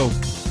after the show.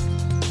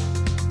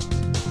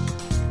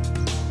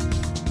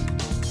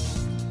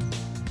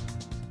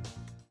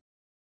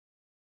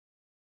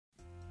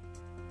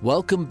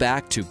 Welcome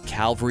back to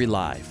Calvary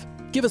Live.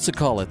 Give us a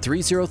call at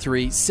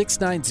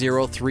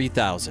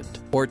 303-690-3000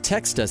 or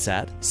text us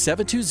at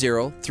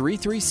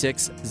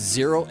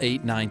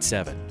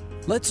 720-336-0897.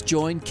 Let's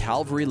join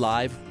Calvary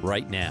Live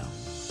right now.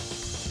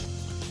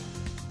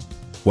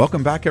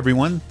 Welcome back,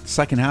 everyone.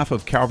 Second half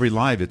of Calvary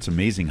Live. It's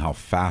amazing how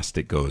fast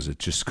it goes. It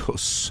just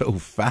goes so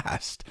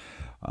fast.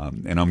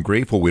 And I'm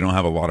grateful we don't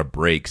have a lot of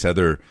breaks.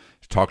 Other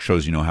talk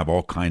shows, have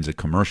all kinds of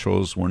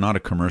commercials. We're not a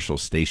commercial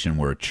station.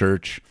 We're a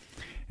church.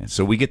 And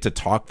so we get to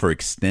talk for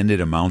extended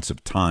amounts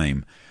of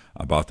time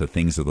about the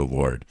things of the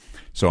Lord.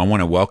 So I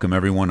want to welcome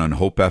everyone on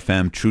Hope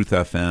FM, Truth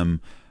FM.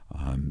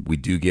 We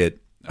do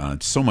get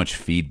so much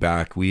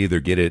feedback. We either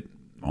get it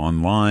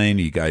online.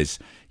 You guys,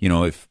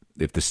 if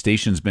the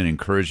station's been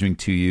encouraging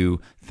to you,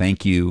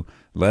 thank you.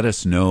 Let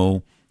us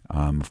know.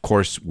 Of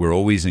course, we're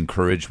always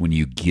encouraged when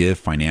you give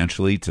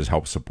financially to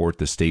help support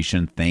the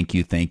station. Thank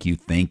you, thank you,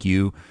 thank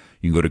you.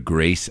 You can go to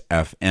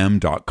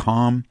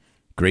gracefm.com.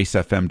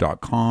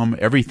 gracefm.com,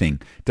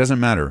 everything, doesn't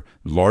matter,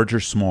 large or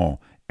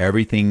small,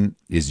 everything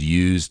is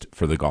used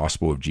for the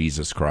gospel of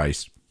Jesus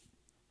Christ.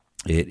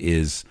 It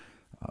is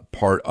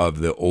part of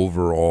the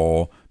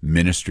overall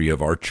ministry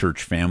of our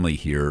church family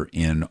here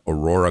in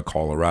Aurora,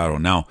 Colorado.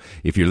 Now,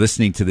 if you're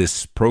listening to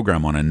this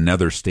program on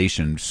another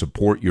station,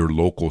 support your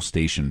local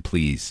station,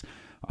 please.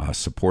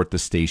 Support the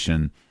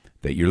station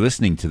that you're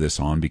listening to this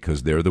on,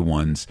 because they're the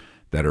ones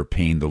that are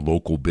paying the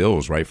local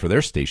bills, right, for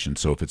their station.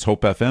 So if it's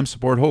Hope FM,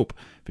 support Hope.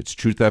 If it's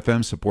Truth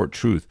FM, support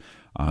Truth.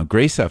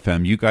 Grace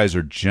FM, you guys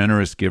are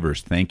generous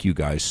givers. Thank you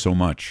guys so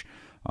much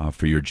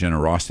for your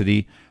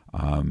generosity.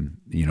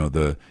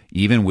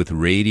 Even with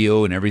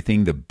radio and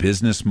everything, the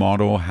business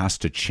model has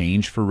to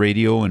change for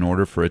radio in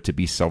order for it to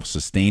be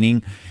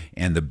self-sustaining.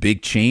 And the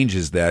big change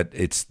is that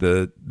it's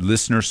the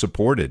listener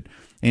supported.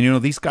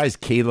 And these guys,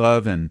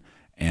 K-Love and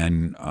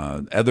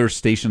other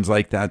stations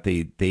like that,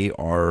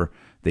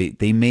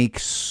 they make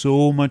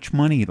so much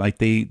money. Like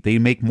they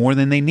make more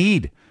than they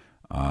need.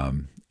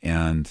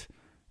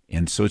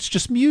 And so it's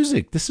just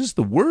music. This is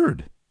the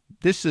word.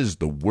 This is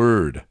the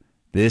word.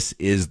 This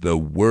is the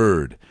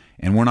word.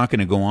 And we're not going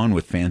to go on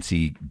with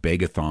fancy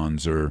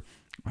begathons, or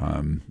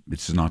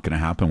it's just not going to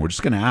happen. We're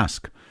just going to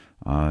ask.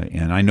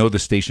 And I know the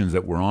stations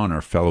that we're on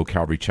are Fellow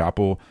Calvary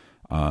Chapel,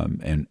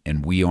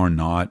 and we are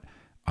not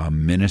a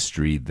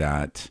ministry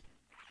that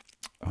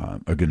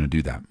are going to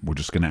do that. We're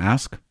just going to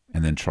ask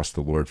and then trust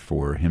the Lord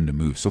for him to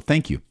move. So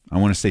thank you. I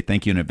want to say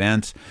thank you in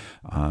advance.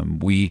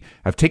 We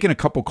have taken a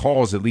couple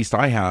calls, at least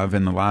I have,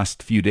 in the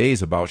last few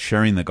days about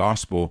sharing the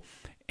gospel,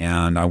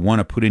 and I want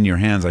to put in your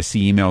hands. I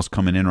see emails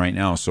coming in right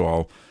now, so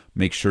I'll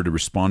make sure to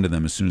respond to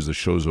them as soon as the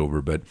show's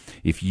over. But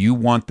if you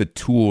want the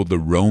tool, the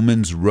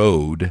Romans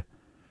Road,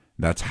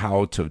 that's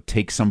how to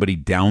take somebody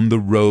down the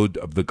road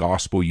of the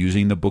gospel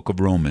using the book of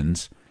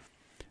Romans,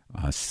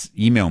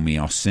 email me.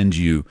 I'll send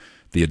you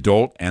the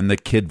adult and the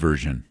kid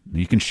version.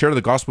 You can share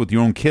the gospel with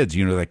your own kids.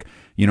 How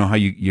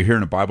you're here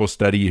in a Bible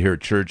study, you hear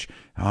at church,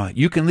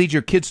 you can lead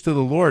your kids to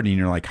the Lord. And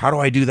you're like, how do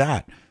I do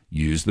that?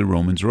 Use the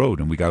Romans Road.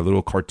 And we got a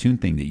little cartoon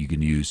thing that you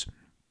can use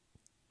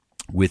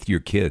with your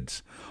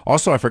kids.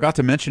 Also, I forgot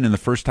to mention in the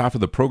first half of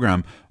the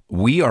program,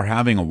 we are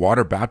having a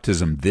water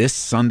baptism this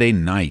Sunday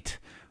night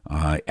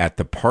at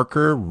the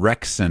Parker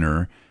Rec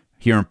Center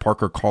here in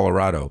Parker,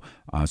 Colorado.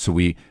 So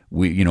we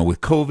with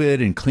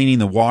COVID and cleaning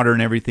the water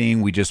and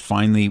everything, we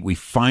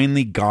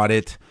finally got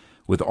it.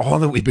 With all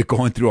that we've been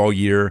going through all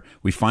year,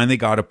 we finally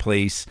got a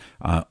place.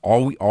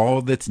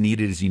 All that's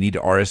needed is you need to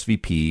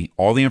RSVP.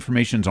 All the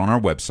information's on our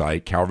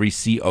website,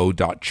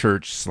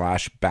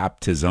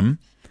 calvaryco.church/baptism.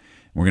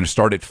 We're going to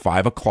start at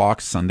 5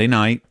 o'clock Sunday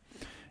night,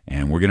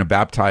 and we're going to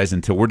baptize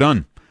until we're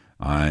done.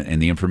 And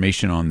the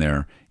information on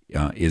there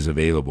is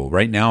available.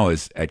 Right now,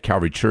 is at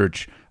Calvary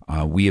Church,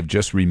 we have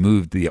just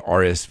removed the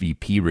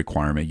RSVP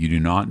requirement. You do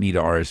not need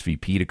a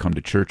RSVP to come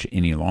to church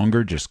any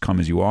longer. Just come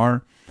as you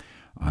are.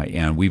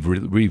 And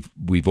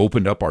we've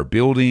opened up our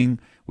building.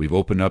 We've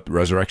opened up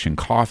Resurrection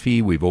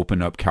Coffee. We've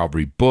opened up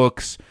Calvary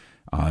Books.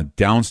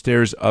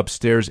 Downstairs,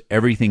 upstairs,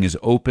 everything is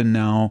open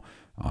now.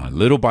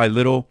 Little by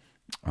little,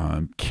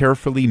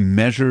 carefully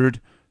measured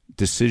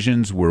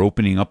decisions. We're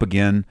opening up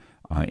again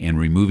and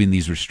removing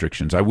these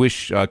restrictions. I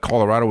wish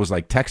Colorado was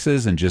like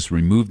Texas and just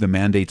removed the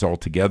mandates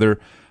altogether,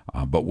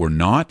 but we're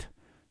not.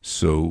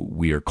 So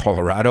we are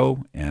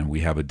Colorado, and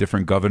we have a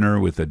different governor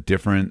with a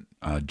different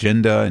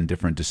agenda and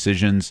different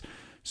decisions.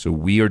 So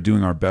we are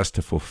doing our best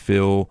to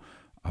fulfill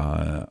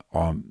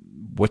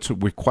what's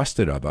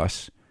requested of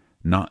us,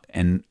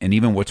 and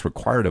even what's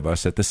required of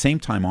us, at the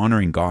same time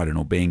honoring God and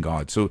obeying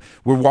God. So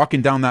we're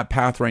walking down that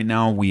path right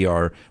now. We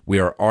are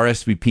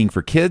RSVPing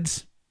for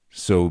kids.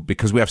 So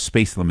because we have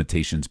space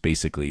limitations,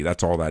 basically,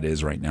 that's all that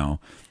is right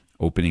now.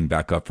 Opening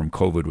back up from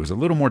COVID was a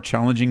little more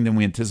challenging than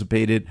we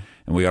anticipated,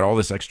 and we got all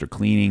this extra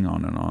cleaning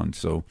on and on.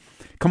 So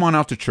come on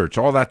out to church.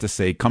 All that to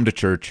say, come to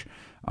church.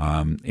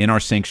 In our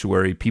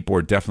sanctuary, people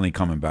are definitely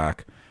coming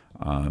back.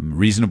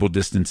 Reasonable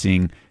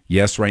distancing.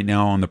 Yes, right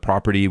now on the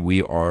property,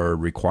 we are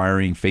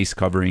requiring face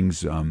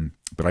coverings,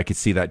 but I could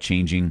see that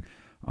changing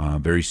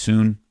very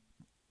soon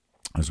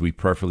as we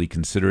prayerfully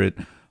consider it.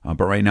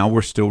 But right now,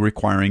 we're still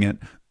requiring it.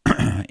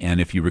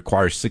 And if you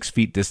require 6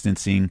 feet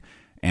distancing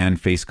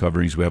and face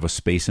coverings, we have a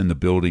space in the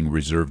building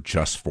reserved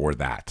just for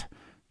that.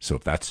 So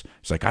if it's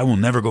like, I will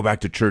never go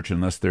back to church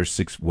unless there's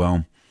 6,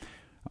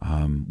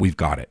 we've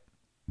got it.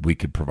 We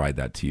could provide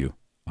that to you.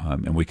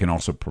 And we can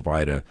also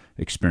provide a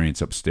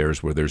experience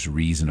upstairs where there's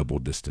reasonable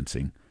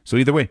distancing. So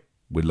either way,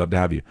 we'd love to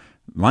have you.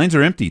 Lines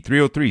are empty,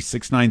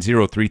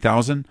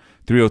 303-690-3000,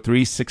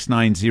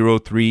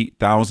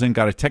 303-690-3000.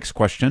 Got a text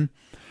question.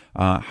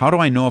 How do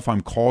I know if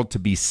I'm called to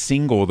be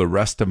single the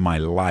rest of my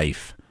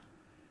life?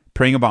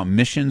 Praying about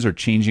missions or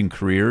changing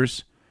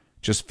careers.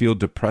 Just feel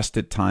depressed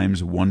at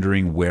times,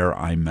 wondering where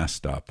I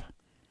messed up.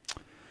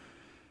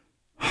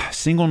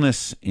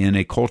 Singleness in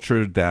a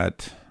culture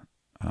that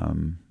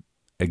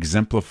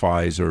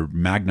exemplifies or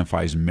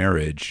magnifies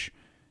marriage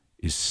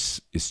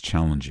is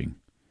challenging.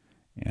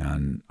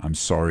 And I'm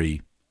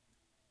sorry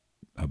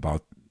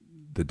about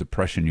the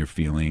depression you're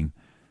feeling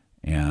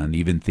and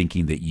even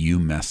thinking that you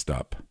messed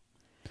up.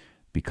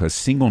 Because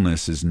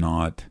singleness is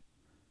not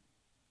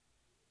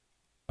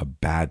a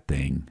bad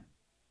thing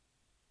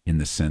in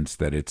the sense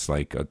that it's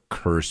like a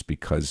curse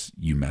because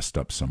you messed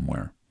up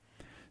somewhere.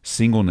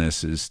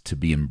 Singleness is to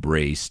be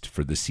embraced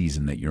for the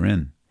season that you're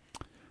in.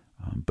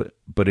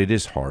 But it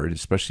is hard,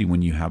 especially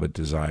when you have a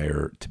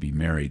desire to be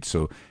married.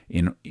 So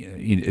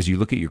as you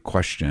look at your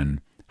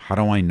question, how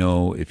do I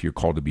know if you're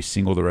called to be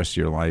single the rest of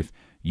your life?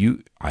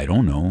 I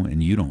don't know,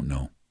 and you don't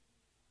know.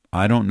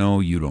 I don't know,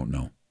 you don't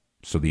know.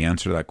 So the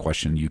answer to that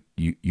question, you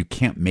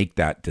can't make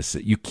that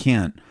decision. You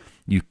can't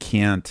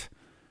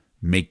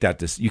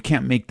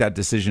make that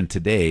decision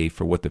today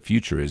for what the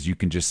future is. You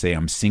can just say,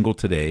 I'm single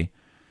today,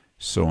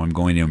 so I'm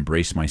going to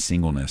embrace my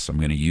singleness. I'm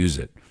going to use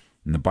it.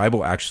 And the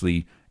Bible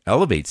actually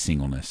elevates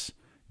singleness.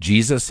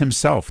 Jesus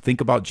himself,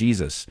 think about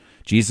Jesus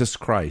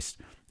Christ,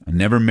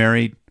 never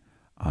married,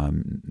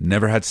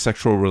 never had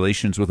sexual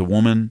relations with a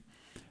woman,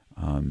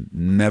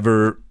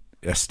 never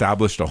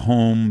established a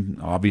home.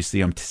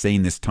 Obviously, I'm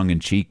saying this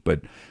tongue-in-cheek,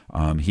 but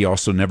he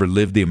also never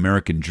lived the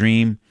American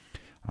dream.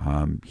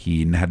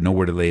 He had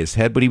nowhere to lay his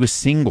head, but he was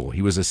single.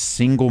 He was a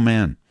single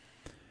man.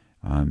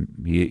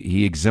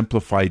 He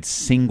exemplified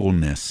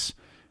singleness.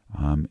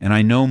 And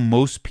I know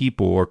most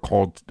people are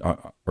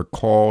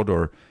called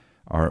or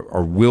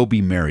will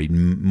be married,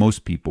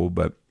 most people,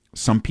 but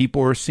some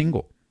people are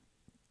single.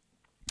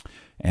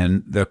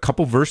 And the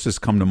couple verses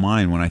come to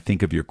mind when I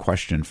think of your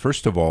question.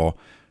 First of all,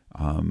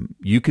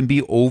 you can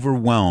be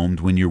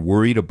overwhelmed when you're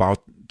worried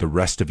about the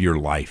rest of your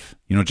life.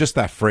 Just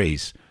that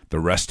phrase, the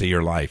rest of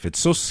your life. It's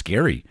so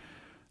scary.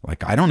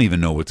 Like, I don't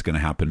even know what's going to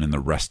happen in the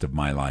rest of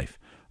my life.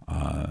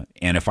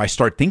 And if I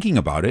start thinking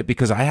about it,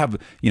 because I have,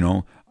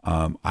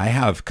 I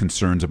have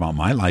concerns about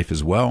my life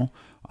as well.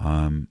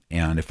 And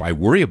if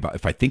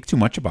I think too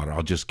much about it,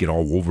 I'll just get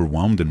all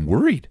overwhelmed and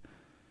worried.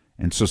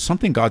 And so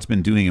something God's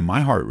been doing in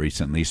my heart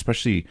recently,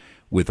 especially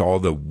with all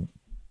the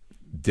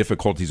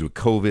difficulties with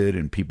COVID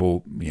and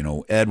people,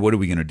 Ed, what are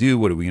we going to do?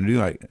 What are we going to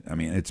do? I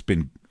mean, it's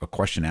been a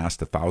question asked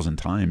 1,000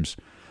 times.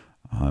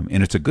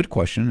 And it's a good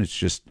question. It's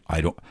just,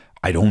 I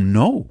don't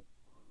know.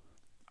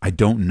 I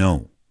don't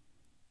know.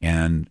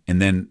 And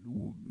then,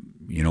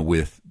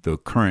 with the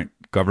current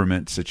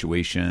government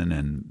situation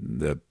and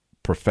the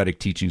prophetic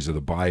teachings of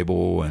the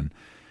Bible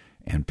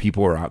and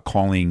people are out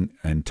calling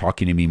and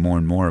talking to me more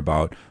and more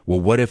about, well,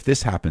 what if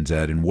this happens,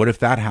 Ed? And what if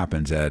that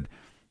happens, Ed?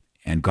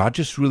 And God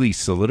just really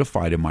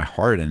solidified in my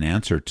heart an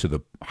answer to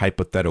the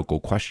hypothetical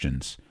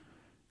questions,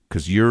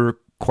 because your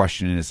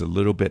question is a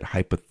little bit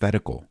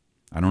hypothetical.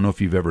 I don't know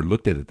if you've ever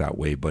looked at it that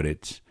way, but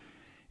it's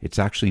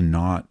actually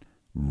not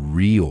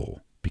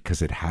real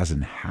because it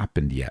hasn't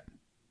happened yet.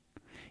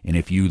 And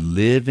if you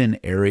live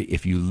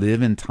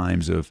in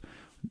times of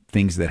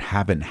things that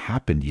haven't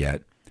happened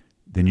yet,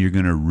 then you're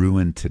going to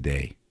ruin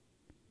today.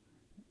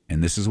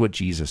 And this is what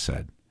Jesus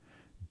said.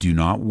 Do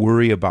not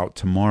worry about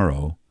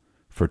tomorrow,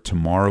 for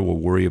tomorrow will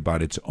worry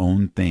about its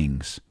own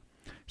things.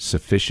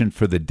 Sufficient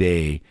for the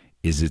day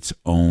is its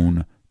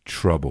own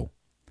trouble.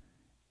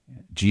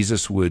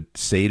 Jesus would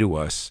say to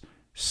us,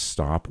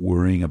 stop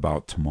worrying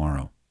about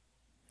tomorrow.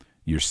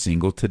 You're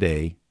single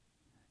today,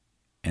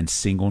 and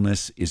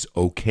singleness is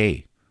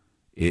okay.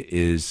 It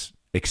is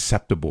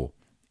acceptable.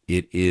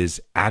 It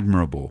is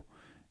admirable.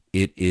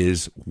 It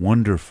is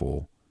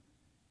wonderful,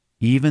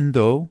 even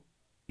though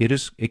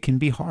it can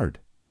be hard.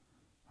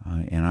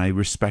 And I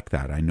respect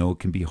that. I know it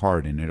can be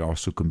hard, and it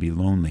also can be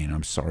lonely, and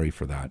I'm sorry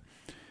for that.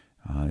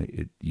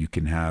 You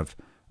can have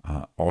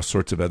all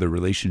sorts of other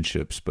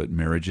relationships, but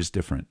marriage is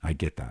different. I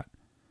get that.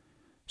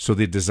 So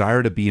the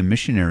desire to be a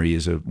missionary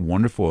is a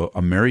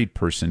married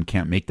person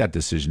can't make that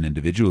decision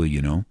individually,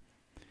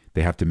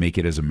 They have to make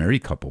it as a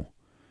married couple.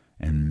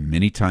 And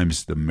many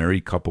times the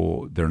married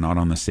couple, they're not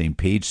on the same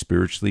page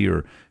spiritually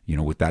or,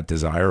 with that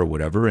desire or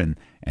whatever, and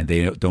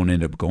they don't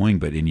end up going.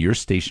 But in your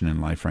station in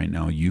life right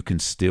now, you can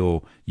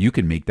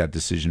make that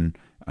decision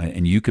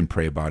and you can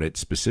pray about it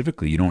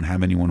specifically. You don't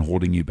have anyone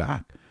holding you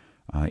back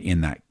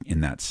in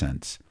that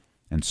sense.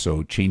 And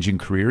so changing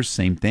careers,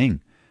 same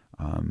thing.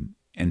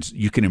 And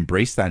you can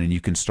embrace that and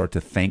you can start to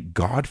thank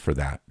God for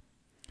that.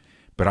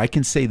 But I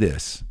can say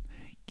this,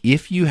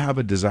 if you have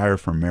a desire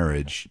for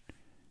marriage,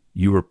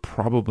 you are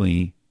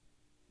probably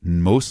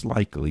most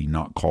likely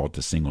not called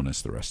to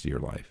singleness the rest of your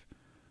life.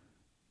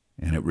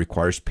 And it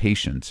requires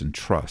patience and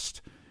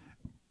trust.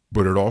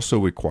 But it also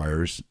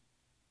requires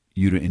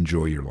you to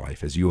enjoy your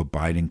life as you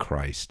abide in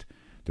Christ.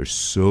 There's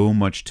so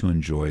much to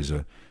enjoy as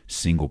a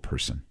single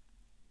person.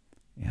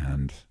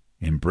 And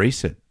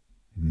embrace it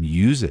and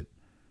use it.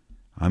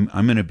 I'm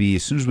going to be,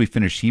 as soon as we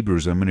finish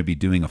Hebrews, I'm going to be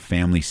doing a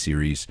family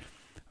series,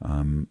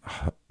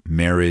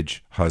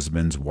 marriage,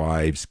 husbands,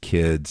 wives,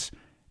 kids,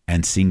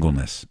 and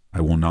singleness.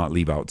 I will not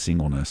leave out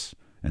singleness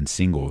and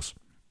singles.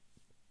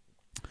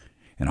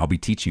 And I'll be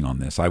teaching on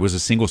this. I was a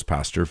singles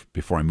pastor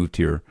before I moved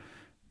here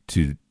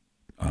to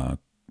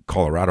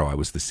Colorado. I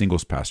was the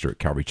singles pastor at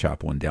Calvary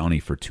Chapel in Downey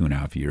for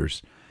 2.5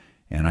 years.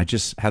 And I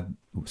just had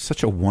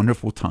such a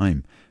wonderful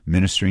time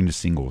ministering to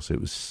singles.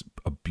 It was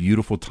a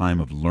beautiful time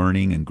of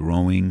learning and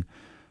growing,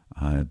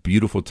 a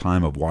beautiful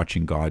time of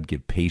watching God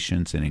give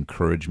patience and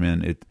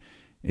encouragement.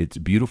 It's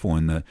beautiful,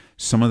 and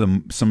some of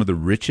the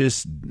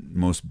richest,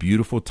 most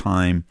beautiful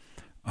time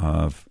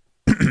of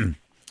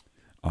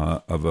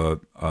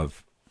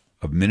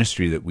of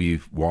ministry that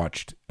we've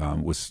watched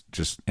was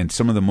just, and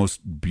some of the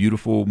most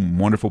beautiful,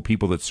 wonderful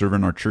people that serve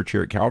in our church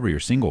here at Calvary are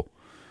single.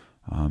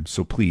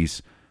 So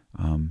please,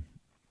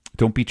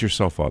 don't beat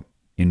yourself up.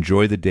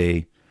 Enjoy the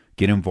day.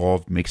 Get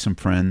involved. Make some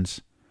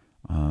friends.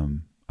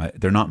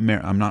 They're not.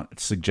 I'm not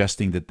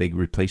suggesting that they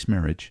replace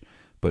marriage,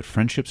 but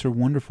friendships are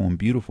wonderful and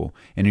beautiful.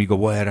 And you go,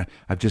 well,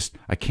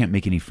 I can't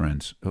make any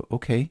friends.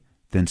 Okay,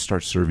 then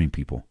start serving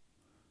people,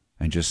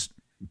 and just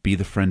be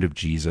the friend of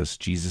Jesus.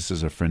 Jesus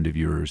is a friend of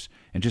yours,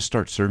 and just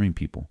start serving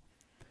people.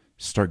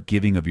 Start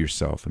giving of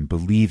yourself, and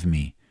believe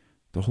me,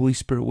 the Holy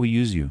Spirit will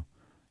use you.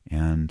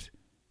 And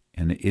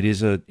it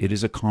is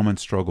a common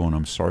struggle, and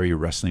I'm sorry you're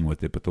wrestling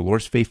with it, but the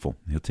Lord's faithful.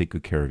 He'll take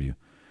good care of you.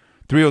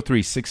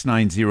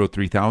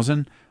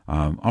 303-690-3000.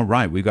 All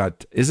right, we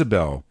got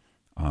Isabel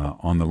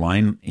on the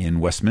line in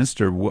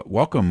Westminster.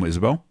 Welcome,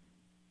 Isabel.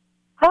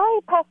 Hi,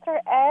 Pastor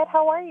Ed.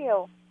 How are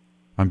you?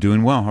 I'm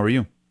doing well. How are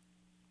you?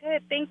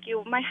 Good, thank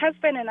you. My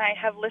husband and I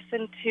have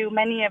listened to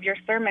many of your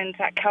sermons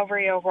at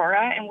Calvary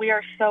Aurora, and we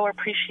are so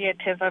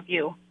appreciative of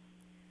you.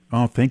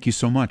 Oh, thank you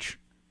so much.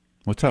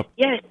 What's up?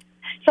 Yes.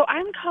 So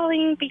I'm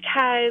calling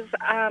because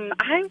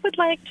I would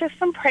like just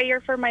some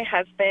prayer for my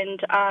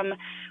husband.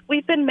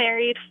 We've been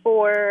married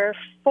for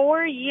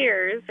 4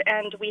 years,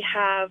 and we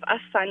have a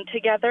son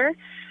together.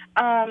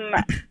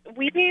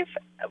 We've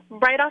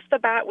right off the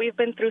bat, we've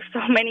been through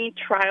so many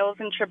trials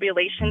and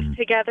tribulations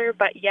together,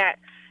 but yet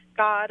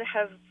God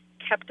has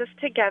kept us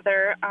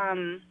together.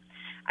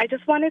 I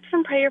just wanted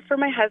some prayer for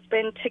my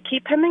husband to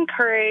keep him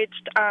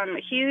encouraged.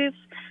 He's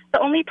the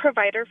only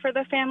provider for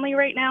the family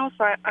right now,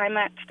 so I'm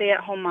a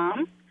stay-at-home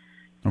mom.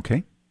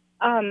 Okay.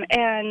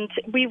 And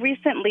we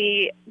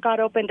recently got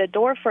opened a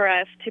door for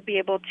us to be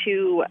able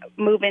to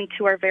move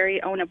into our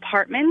very own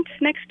apartment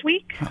next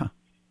week. Huh.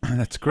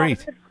 That's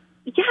great.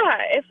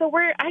 Yeah, so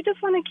I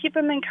just want to keep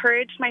him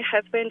encouraged. My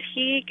husband,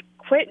 he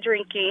quit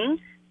drinking.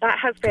 That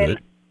has been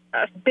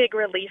a big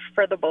relief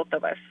for the both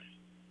of us.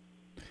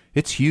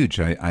 It's huge.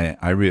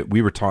 I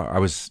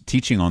was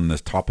teaching on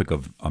this topic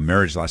of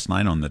marriage last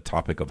night, on the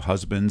topic of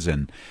husbands,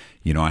 and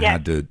I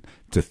had to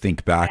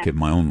think back at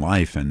my own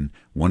life, and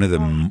one of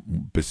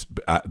them,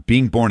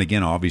 being born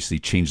again, obviously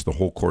changed the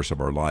whole course of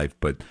our life.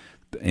 But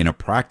in a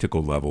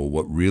practical level,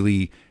 what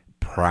really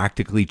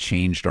practically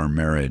changed our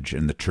marriage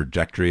and the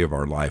trajectory of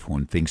our life,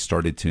 when things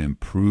started to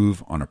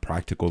improve on a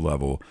practical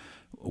level,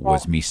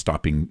 was me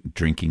stopping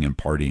drinking and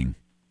partying.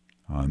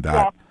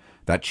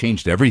 That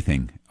changed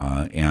everything,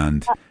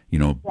 and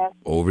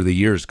over the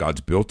years,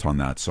 God's built on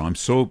that. So I'm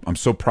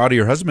so proud of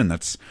your husband.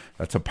 That's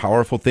a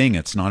powerful thing.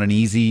 It's not an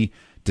easy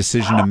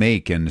decision to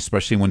make, and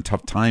especially when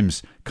tough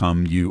times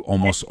come, you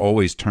almost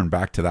always turn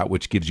back to that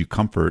which gives you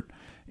comfort,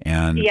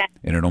 and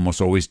it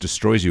almost always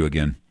destroys you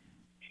again.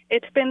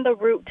 It's been the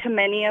root to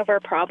many of our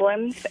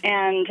problems,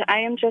 and I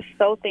am just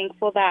so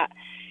thankful that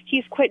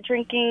he's quit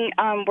drinking.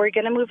 We're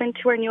going to move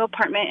into our new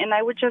apartment, and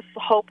I would just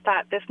hope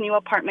that this new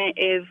apartment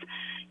is,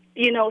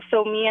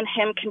 so me and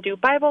him can do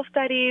Bible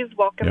studies,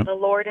 welcome the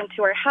Lord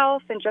into our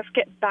house, and just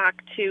get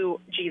back to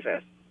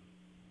Jesus.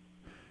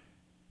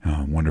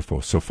 Oh,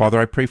 wonderful. So, Father,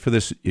 I pray for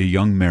this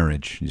young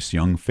marriage, this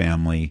young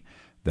family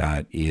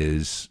that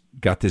is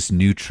got this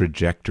new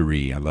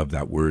trajectory. I love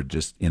that word,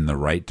 just in the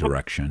right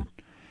direction.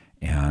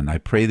 And I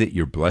pray that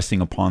your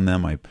blessing upon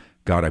them.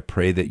 God, I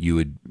pray that you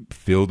would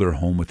fill their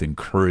home with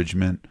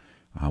encouragement,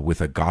 with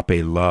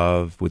agape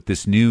love, with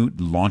this new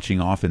launching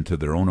off into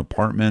their own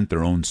apartment,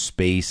 their own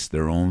space,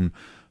 their own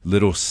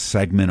little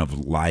segment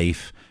of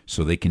life,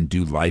 so they can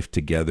do life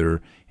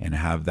together and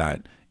have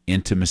that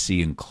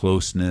intimacy and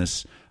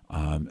closeness,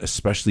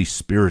 especially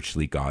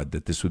spiritually, God,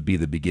 that this would be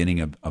the beginning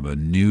of a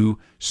new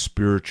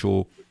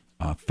spiritual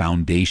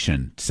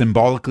foundation,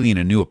 symbolically in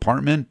a new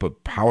apartment,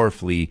 but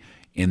powerfully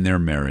in their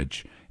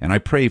marriage. And I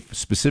pray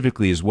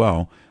specifically as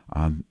well,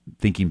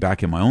 thinking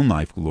back in my own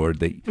life, Lord,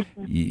 that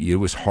it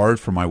was hard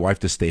for my wife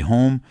to stay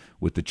home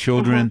with the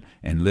children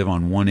and live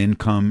on one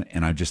income.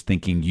 And I'm just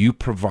thinking you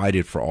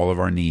provided for all of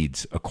our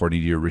needs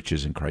according to your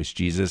riches in Christ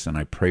Jesus. And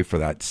I pray for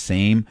that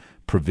same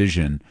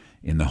provision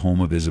in the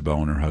home of Isabel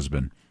and her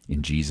husband.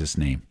 In Jesus'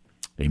 name,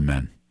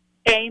 amen.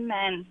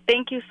 Amen.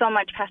 Thank you so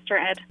much, Pastor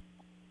Ed.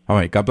 All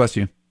right. God bless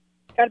you.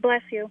 God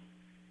bless you.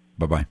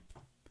 Bye-bye.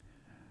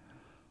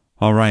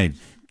 All right.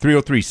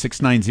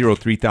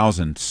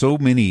 303-690-3000. So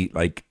many,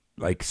 like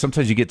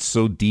sometimes you get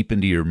so deep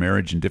into your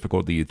marriage and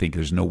difficulty, you think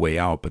there's no way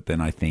out. But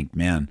then I think,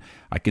 man,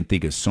 I can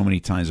think of so many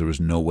times there was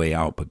no way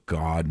out, but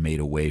God made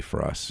a way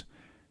for us.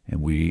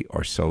 And we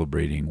are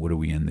celebrating, what are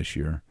we in this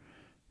year?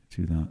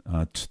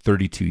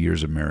 32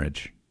 years of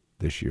marriage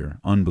this year.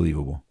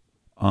 Unbelievable.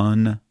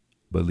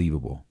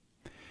 Unbelievable.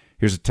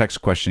 Here's a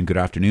text question. Good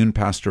afternoon,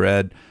 Pastor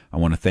Ed. I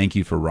want to thank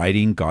you for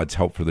writing God's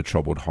Help for the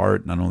Troubled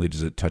Heart. Not only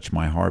does it touch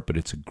my heart, but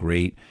it's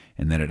great,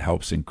 and then it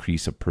helps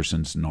increase a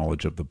person's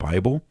knowledge of the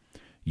Bible.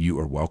 You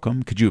are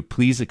welcome. Could you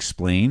please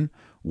explain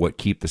what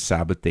keep the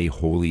Sabbath day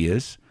holy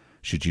is?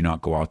 Should you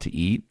not go out to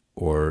eat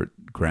or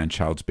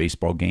grandchild's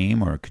baseball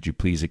game? Or could you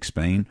please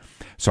explain?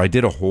 So I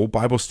did a whole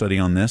Bible study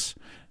on this.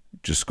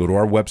 just go to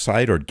our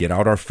website or get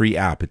out our free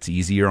app. It's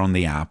easier on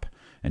the app,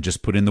 and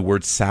just put in the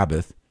word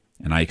Sabbath,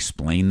 and I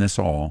explain this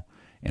all.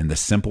 And the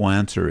simple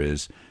answer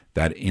is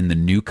that in the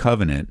new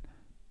covenant,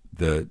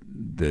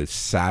 the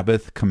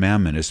Sabbath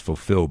commandment is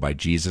fulfilled by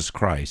Jesus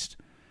Christ.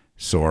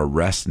 So our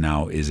rest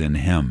now is in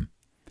him.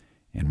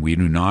 And we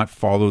do not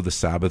follow the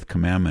Sabbath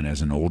commandment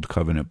as an old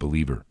covenant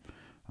believer.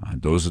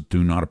 Those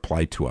do not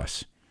apply to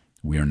us.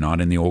 We are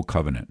not in the old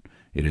covenant.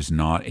 It is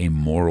not a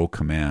moral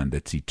command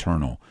that's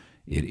eternal.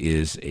 It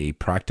is a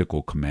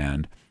practical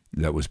command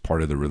that was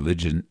part of the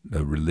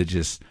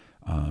religious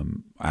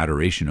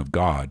adoration of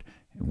God.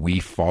 We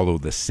follow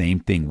the same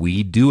thing.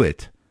 We do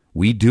it.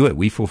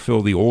 We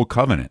fulfill the old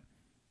covenant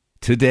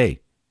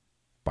today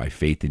by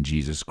faith in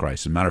Jesus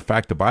Christ. As a matter of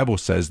fact, the Bible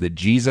says that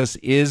Jesus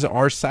is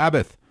our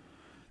Sabbath,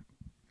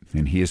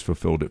 and he has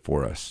fulfilled it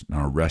for us, and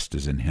our rest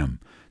is in him.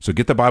 So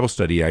get the Bible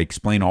study. I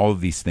explain all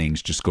of these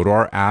things. Just go to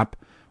our app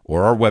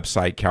or our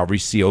website,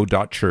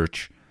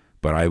 calvaryco.church.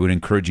 But I would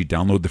encourage you,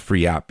 download the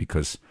free app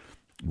because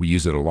we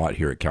use it a lot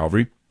here at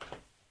Calvary.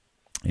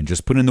 And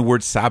just put in the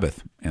word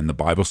Sabbath, and the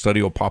Bible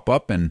study will pop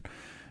up, and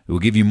it will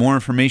give you more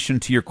information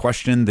to your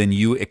question than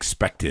you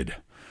expected.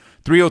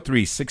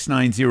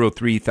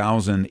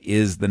 303-690-3000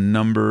 is the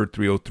number,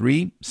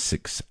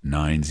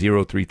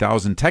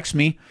 303-690-3000. Text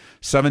me,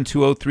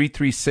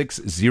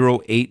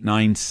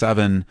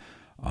 720-336-0897.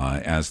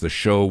 As the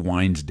show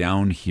winds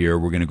down here,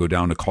 we're going to go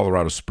down to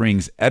Colorado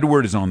Springs.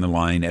 Edward is on the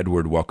line.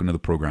 Edward, welcome to the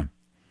program.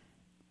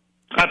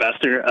 Hi,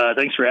 Pastor.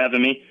 Thanks for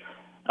having me.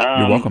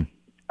 You're welcome.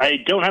 I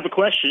don't have a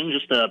question,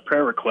 just a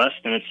prayer request,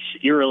 and it's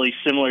eerily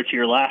similar to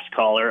your last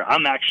caller.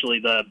 I'm actually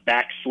the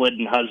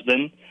backslidden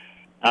husband.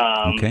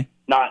 Okay.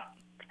 Not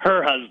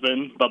her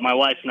husband, but my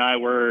wife and I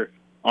were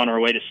on our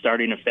way to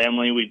starting a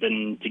family. We've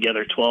been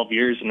together 12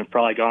 years and have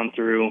probably gone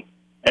through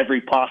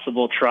every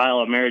possible trial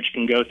a marriage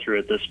can go through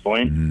at this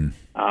point.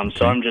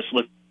 So I'm just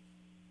looking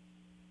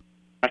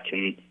back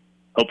and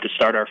hope to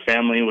start our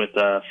family with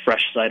a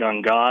fresh sight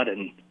on God,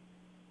 and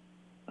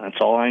that's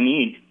all I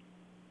need.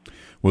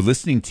 Well,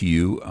 listening to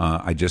you,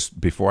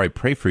 before I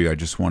pray for you, I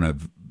just want to,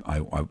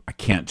 I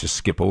can't just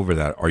skip over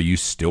that. Are you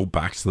still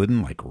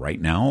backslidden, like right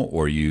now,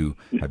 or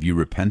have you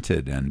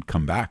repented and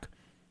come back?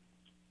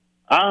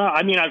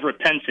 I mean, I've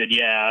repented,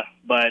 yeah,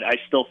 but I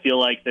still feel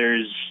like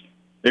there's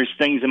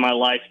things in my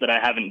life that I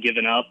haven't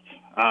given up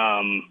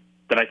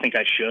that I think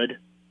I should.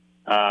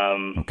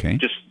 Okay.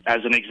 Just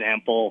as an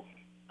example,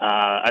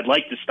 I'd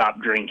like to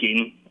stop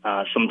drinking.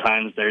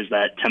 Sometimes there's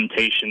that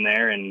temptation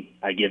there, and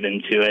I give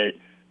into it.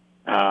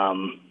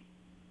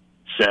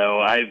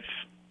 So I've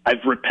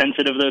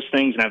repented of those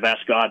things, and I've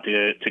asked God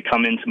to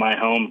come into my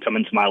home, come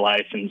into my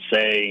life, and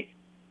say,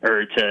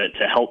 or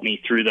to help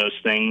me through those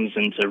things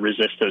and to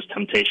resist those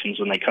temptations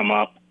when they come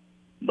up.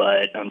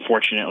 But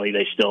unfortunately,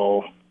 they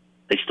still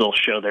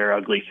show their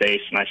ugly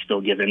face, and I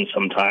still give in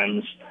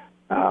sometimes.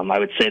 I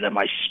would say that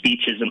my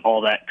speech isn't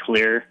all that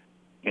clear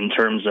in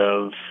terms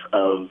of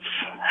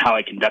how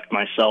I conduct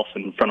myself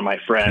in front of my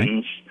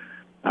friends.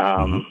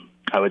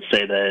 I would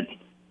say that,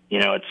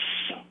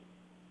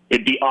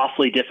 it'd be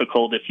awfully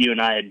difficult if you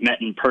and I had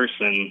met in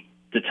person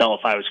to tell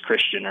if I was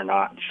Christian or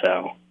not.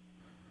 So,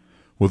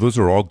 well, those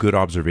are all good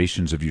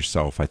observations of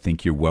yourself. I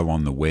think you're well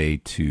on the way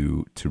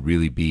to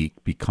really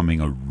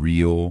becoming a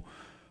real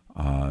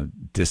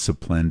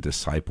disciplined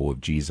disciple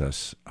of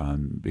Jesus,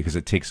 because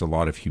it takes a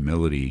lot of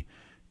humility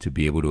to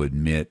be able to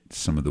admit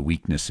some of the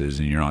weaknesses,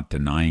 and you're not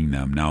denying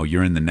them. Now,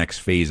 you're in the next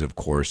phase, of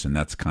course, and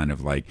that's kind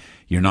of like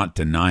you're not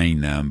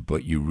denying them,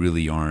 but you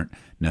really aren't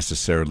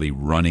necessarily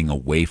running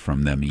away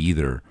from them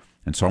either.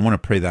 And so I want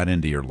to pray that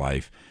into your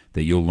life,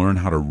 that you'll learn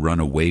how to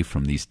run away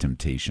from these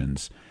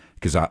temptations.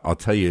 Because I'll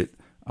tell you,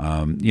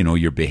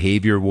 your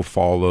behavior will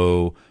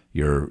follow,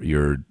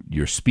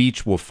 your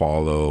speech will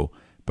follow,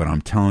 but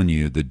I'm telling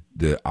you,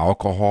 the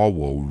alcohol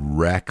will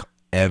wreck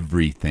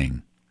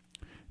everything.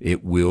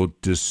 It will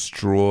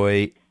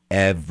destroy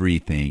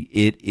everything.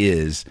 It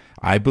is,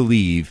 I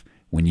believe,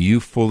 when you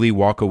fully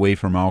walk away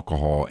from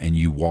alcohol and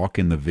you walk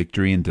in the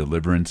victory and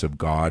deliverance of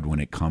God when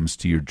it comes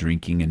to your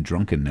drinking and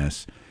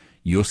drunkenness,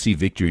 you'll see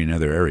victory in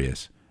other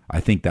areas.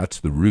 I think that's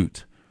the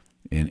root.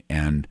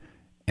 And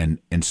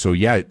so,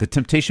 yeah, the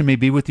temptation may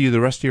be with you the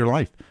rest of your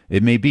life.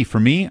 It may be. For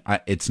me,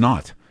 it's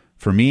not.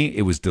 For me,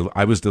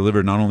 I was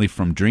delivered not only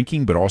from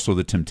drinking, but also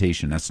the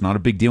temptation. That's not a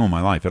big deal in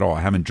my life at all.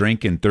 I haven't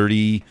drank in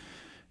 30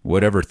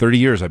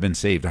 years I've been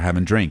saved. I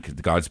haven't drank.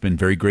 God's been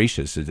very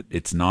gracious.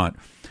 It's not,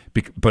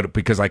 but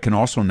because I can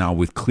also now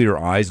with clear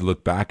eyes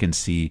look back and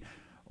see,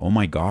 oh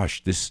my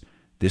gosh, this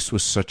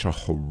was such a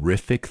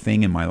horrific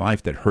thing in my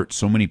life that hurt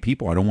so many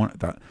people. I don't want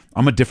that.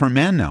 I'm a different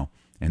man now.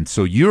 And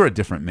so you're a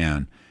different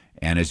man.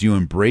 And as you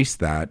embrace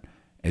that,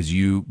 as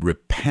you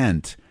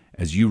repent,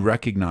 as you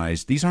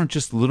recognize these aren't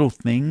just little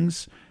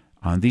things,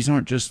 these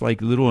aren't just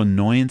like little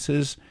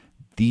annoyances,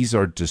 these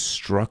are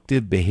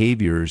destructive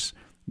behaviors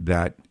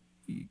that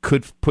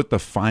could put the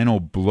final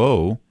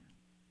blow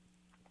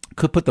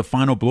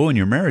in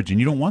your marriage, and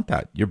you don't want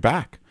that. You're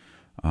back.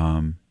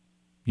 And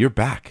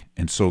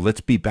so let's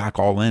be back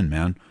all in,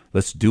 man.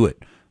 Let's do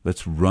it.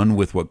 Let's run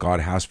with what God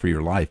has for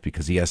your life,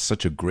 because he has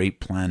such a great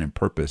plan and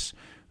purpose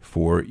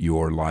for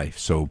your life.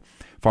 So,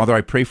 Father,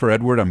 I pray for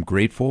Edward. I'm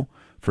grateful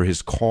for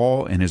his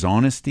call and his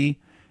honesty.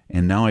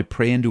 And now I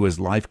pray into his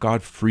life,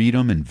 God,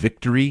 freedom and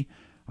victory.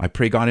 I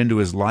pray, God, into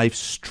his life,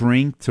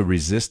 strength to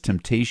resist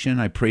temptation.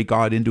 I pray,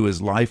 God, into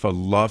his life, a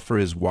love for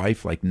his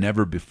wife like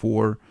never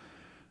before,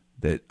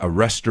 that a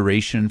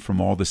restoration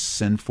from all the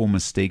sinful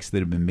mistakes that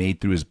have been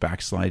made through his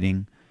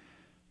backsliding.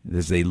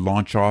 As they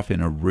launch off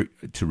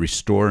to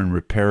restore and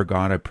repair,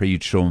 God, I pray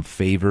you'd show him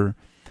favor.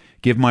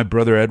 Give my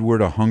brother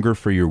Edward a hunger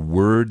for your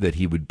word, that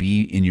he would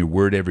be in your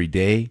word every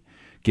day.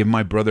 Give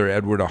my brother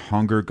Edward a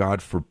hunger,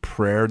 God, for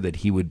prayer, that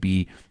he would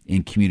be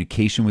in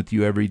communication with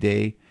you every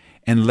day.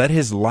 And let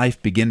his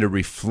life begin to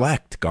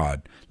reflect,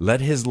 God.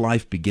 Let his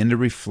life begin to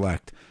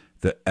reflect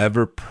the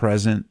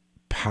ever-present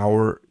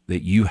power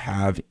that you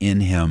have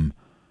in him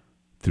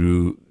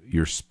through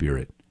your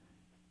Spirit.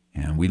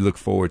 And we look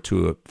forward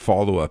to a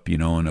follow-up,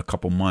 in a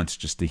couple months,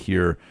 just to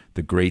hear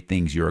the great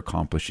things you're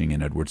accomplishing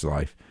in Edward's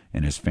life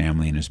and his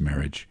family and his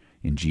marriage.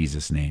 In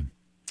Jesus' name,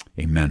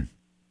 amen.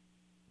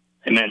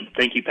 Amen.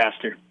 Thank you,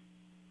 Pastor.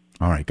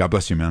 All right. God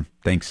bless you, man.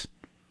 Thanks.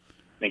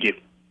 Thank you.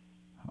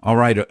 All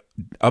right.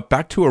 Up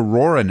back to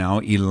Aurora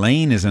now.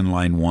 Elaine is in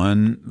line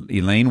 1.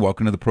 Elaine,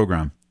 welcome to the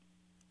program.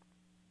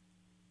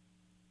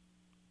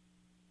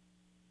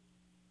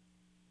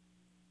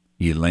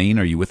 Elaine,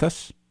 are you with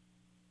us?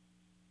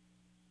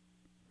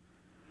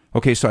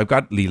 Okay, so I've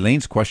got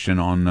Elaine's question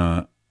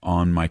on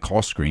my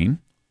call screen,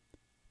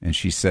 and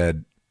she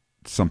said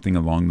something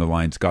along the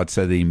lines, God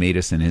said that he made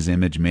us in his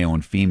image, male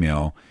and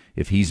female.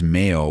 If he's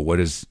male, what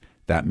does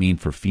that mean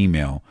for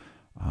female?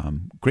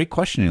 Great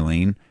question,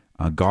 Elaine.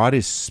 God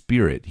is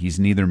spirit. He's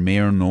neither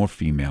male nor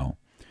female.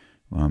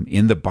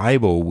 In the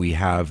Bible, we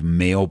have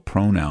male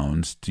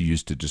pronouns to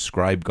use to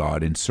describe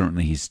God, and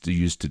certainly he's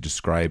used to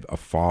describe a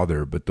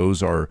father, but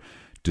those are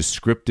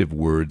descriptive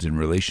words in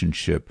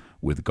relationship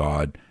with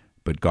God,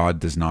 but God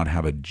does not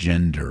have a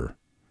gender.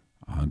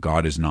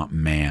 God is not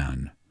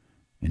man.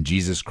 And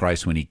Jesus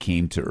Christ, when he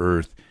came to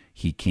earth,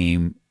 he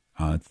came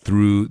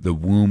through the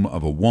womb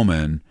of a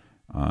woman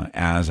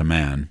as a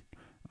man,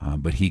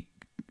 but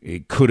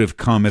it could have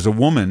come as a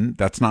woman.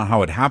 That's not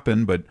how it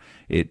happened, but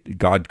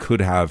God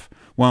could have,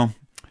 well,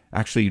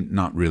 actually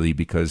not really,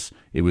 because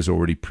it was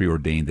already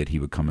preordained that he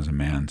would come as a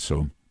man.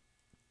 So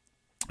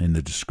in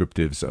the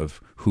descriptives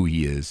of who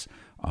he is.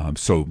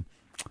 So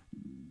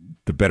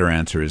the better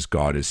answer is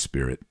God is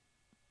spirit.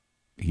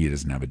 He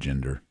doesn't have a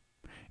gender.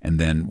 And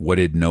then what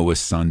did Noah's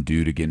son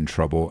do to get in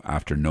trouble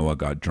after Noah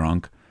got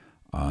drunk?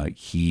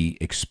 He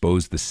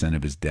exposed the sin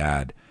of his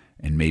dad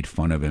and made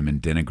fun of him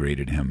and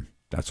denigrated him.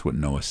 That's what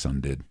Noah's son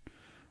did.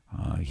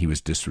 He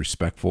was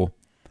disrespectful.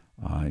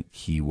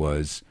 He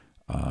was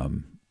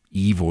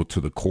evil to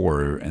the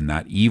core, and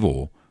that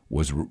evil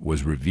was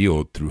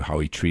revealed through how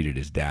he treated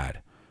his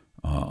dad,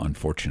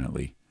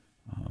 unfortunately.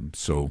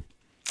 So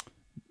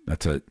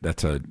that's a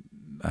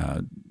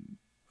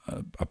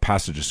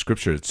passage of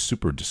scripture that's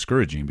super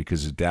discouraging,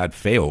 because his dad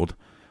failed,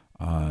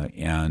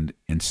 and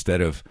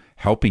instead of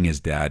helping his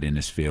dad in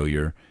his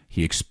failure,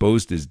 he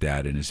exposed his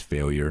dad in his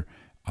failure,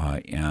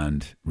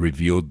 and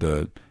revealed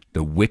the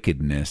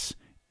wickedness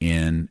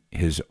in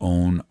his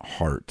own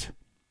heart.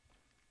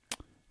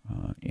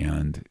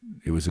 And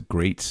it was a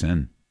great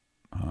sin,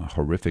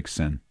 horrific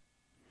sin.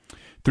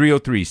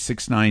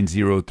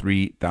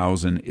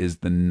 303-690-3000 is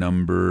the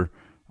number.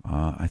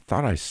 I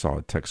thought I saw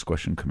a text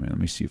question come in. Let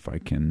me see if I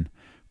can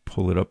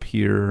pull it up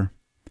here.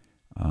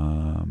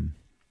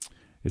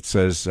 It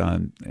says,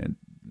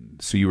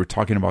 so you were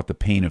talking about the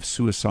pain of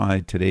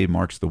suicide. Today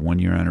marks the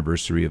 1-year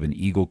anniversary of an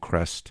Eagle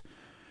Crest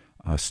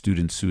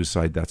student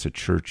suicide. That's a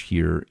church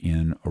here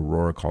in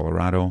Aurora,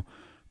 Colorado.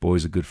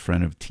 Boy's a good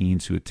friend of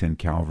teens who attend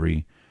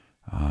Calvary.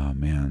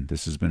 Man,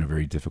 this has been a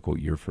very difficult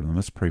year for them.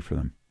 Let's pray for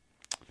them.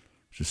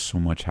 There's just so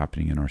much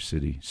happening in our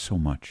city, so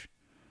much.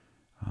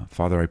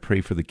 Father, I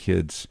pray for the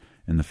kids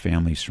and the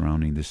family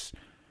surrounding this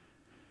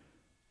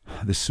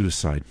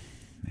suicide.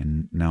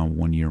 And now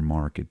 1-year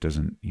mark, it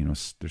doesn't,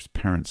 there's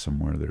parents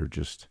somewhere that are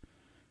just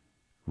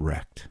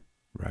wrecked,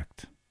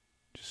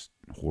 just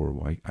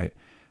horrible. I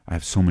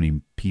have so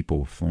many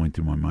people flowing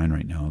through my mind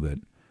right now that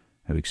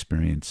have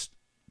experienced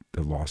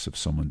the loss of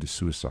someone to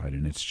suicide,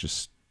 and it's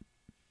just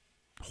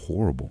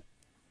horrible.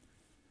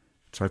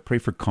 So I pray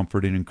for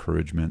comfort and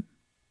encouragement.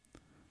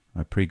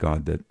 I pray,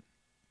 God, that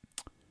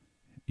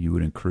you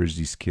would encourage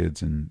these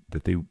kids, and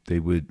that they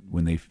would,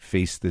 when they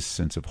face this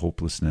sense of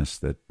hopelessness,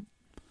 that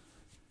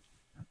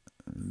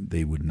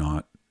they would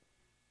not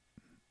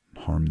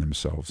harm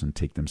themselves and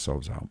take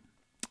themselves out.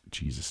 In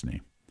Jesus'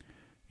 name,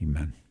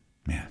 amen.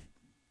 Man,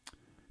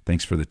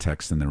 thanks for the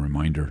text and the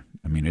reminder.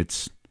 I mean,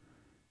 it's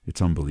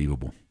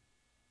unbelievable.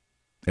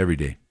 Every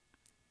day.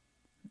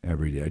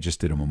 I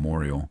just did a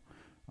memorial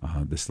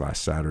this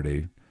last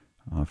Saturday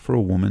for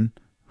a woman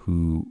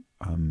who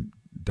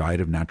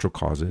died of natural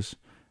causes.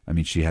 I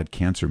mean, she had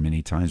cancer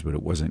many times, but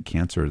it wasn't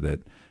cancer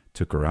that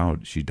took her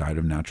out. She died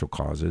of natural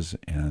causes,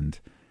 and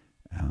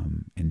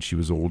she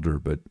was older,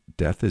 but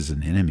death is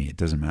an enemy. It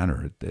doesn't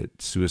matter.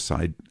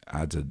 Suicide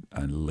adds a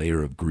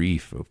layer of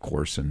grief, of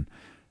course, and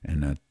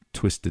a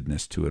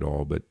twistedness to it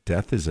all. But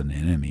death is an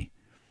enemy.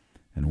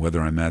 And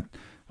whether I'm at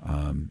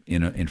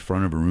in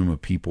front of a room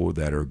of people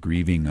that are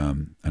grieving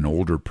an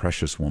older,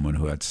 precious woman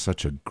who had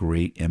such a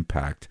great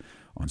impact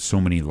on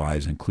so many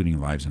lives, including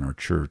lives in our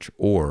church,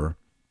 or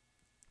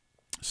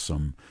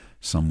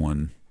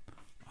someone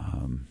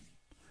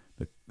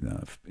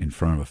in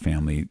front of a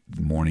family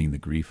mourning the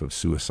grief of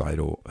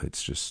suicidal,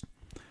 it's just,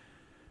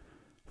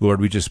 Lord,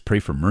 we just pray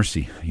for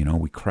mercy.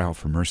 We cry out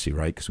for mercy,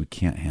 right? Because we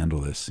can't handle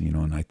this,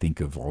 and I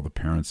think of all the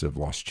parents that have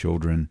lost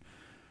children,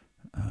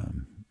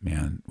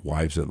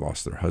 wives that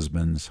lost their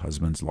husbands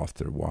lost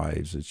their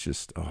wives. It's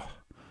just,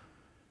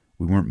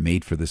 we weren't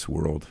made for this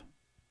world,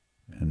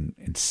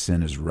 and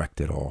sin has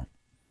wrecked it all.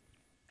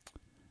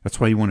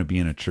 That's why you want to be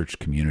in a church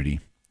community.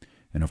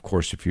 And of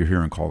course, if you're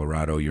here in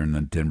Colorado, you're in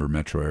the Denver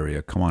metro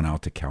area, come on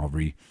out to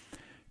Calvary.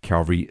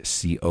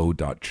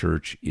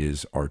 CalvaryCO.church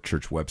is our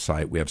church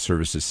website. We have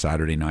services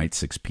Saturday night,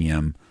 6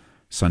 p.m.,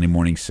 Sunday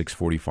morning,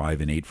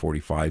 6:45 and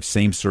 8:45.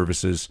 Same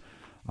services.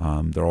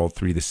 They're all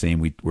three the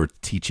same. We're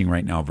teaching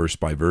right now verse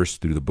by verse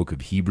through the book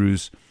of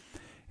Hebrews.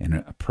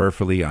 And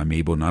prayerfully, I'm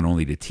able not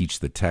only to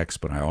teach the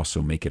text, but I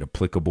also make it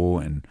applicable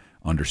and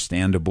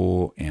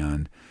understandable.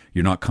 And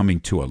you're not coming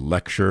to a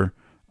lecture.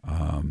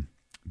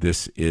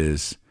 This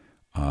is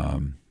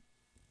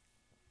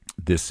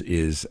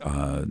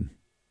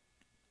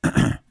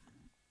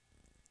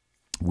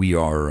we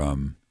are, I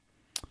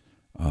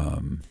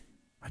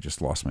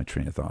just lost my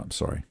train of thought. I'm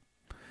sorry.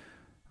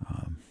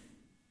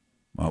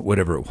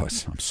 Whatever it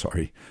was, I'm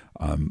sorry.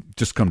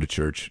 Just come to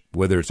church,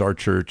 whether it's our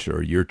church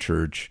or your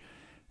church.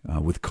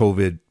 With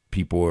COVID,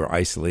 people are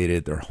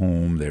isolated. They're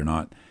home. They're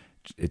not.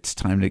 It's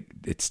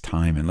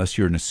time. Unless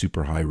you're in a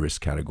super high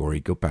risk category,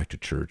 go back to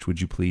church. Would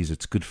you please?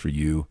 It's good for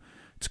you.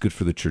 It's good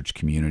for the church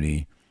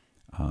community.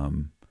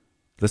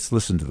 Let's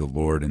listen to the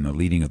Lord and the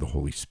leading of the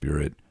Holy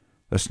Spirit.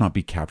 Let's not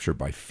be captured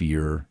by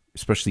fear,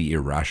 especially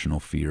irrational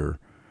fear.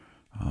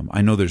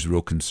 I know there's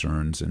real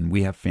concerns, and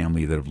we have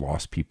family that have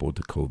lost people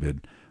to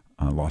COVID,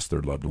 lost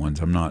their loved ones.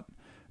 I'm not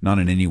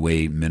in any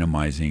way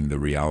minimizing the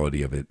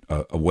reality of it,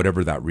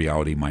 whatever that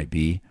reality might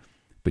be.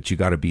 But you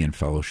got to be in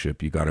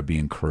fellowship. You got to be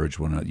encouraged.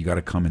 You got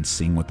to come and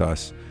sing with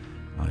us.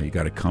 You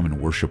got to come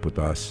and worship with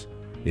us.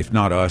 If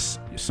not us,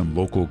 some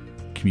local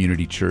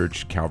community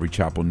church, Calvary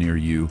Chapel near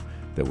you,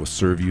 that will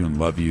serve you and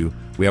love you.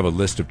 We have a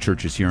list of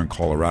churches here in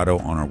Colorado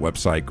on our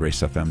website,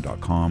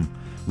 gracefm.com.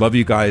 Love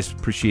you guys.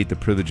 Appreciate the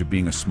privilege of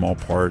being a small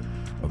part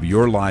of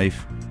your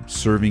life,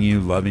 serving you,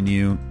 loving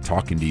you,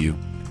 talking to you.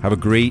 Have a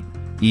great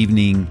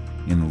evening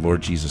in the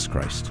Lord Jesus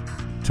Christ.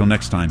 Till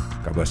next time,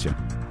 God bless you.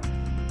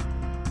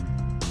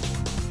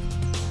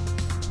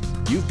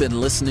 You've been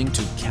listening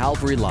to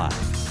Calvary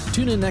Live.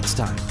 Tune in next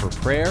time for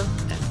prayer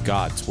and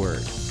God's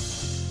Word.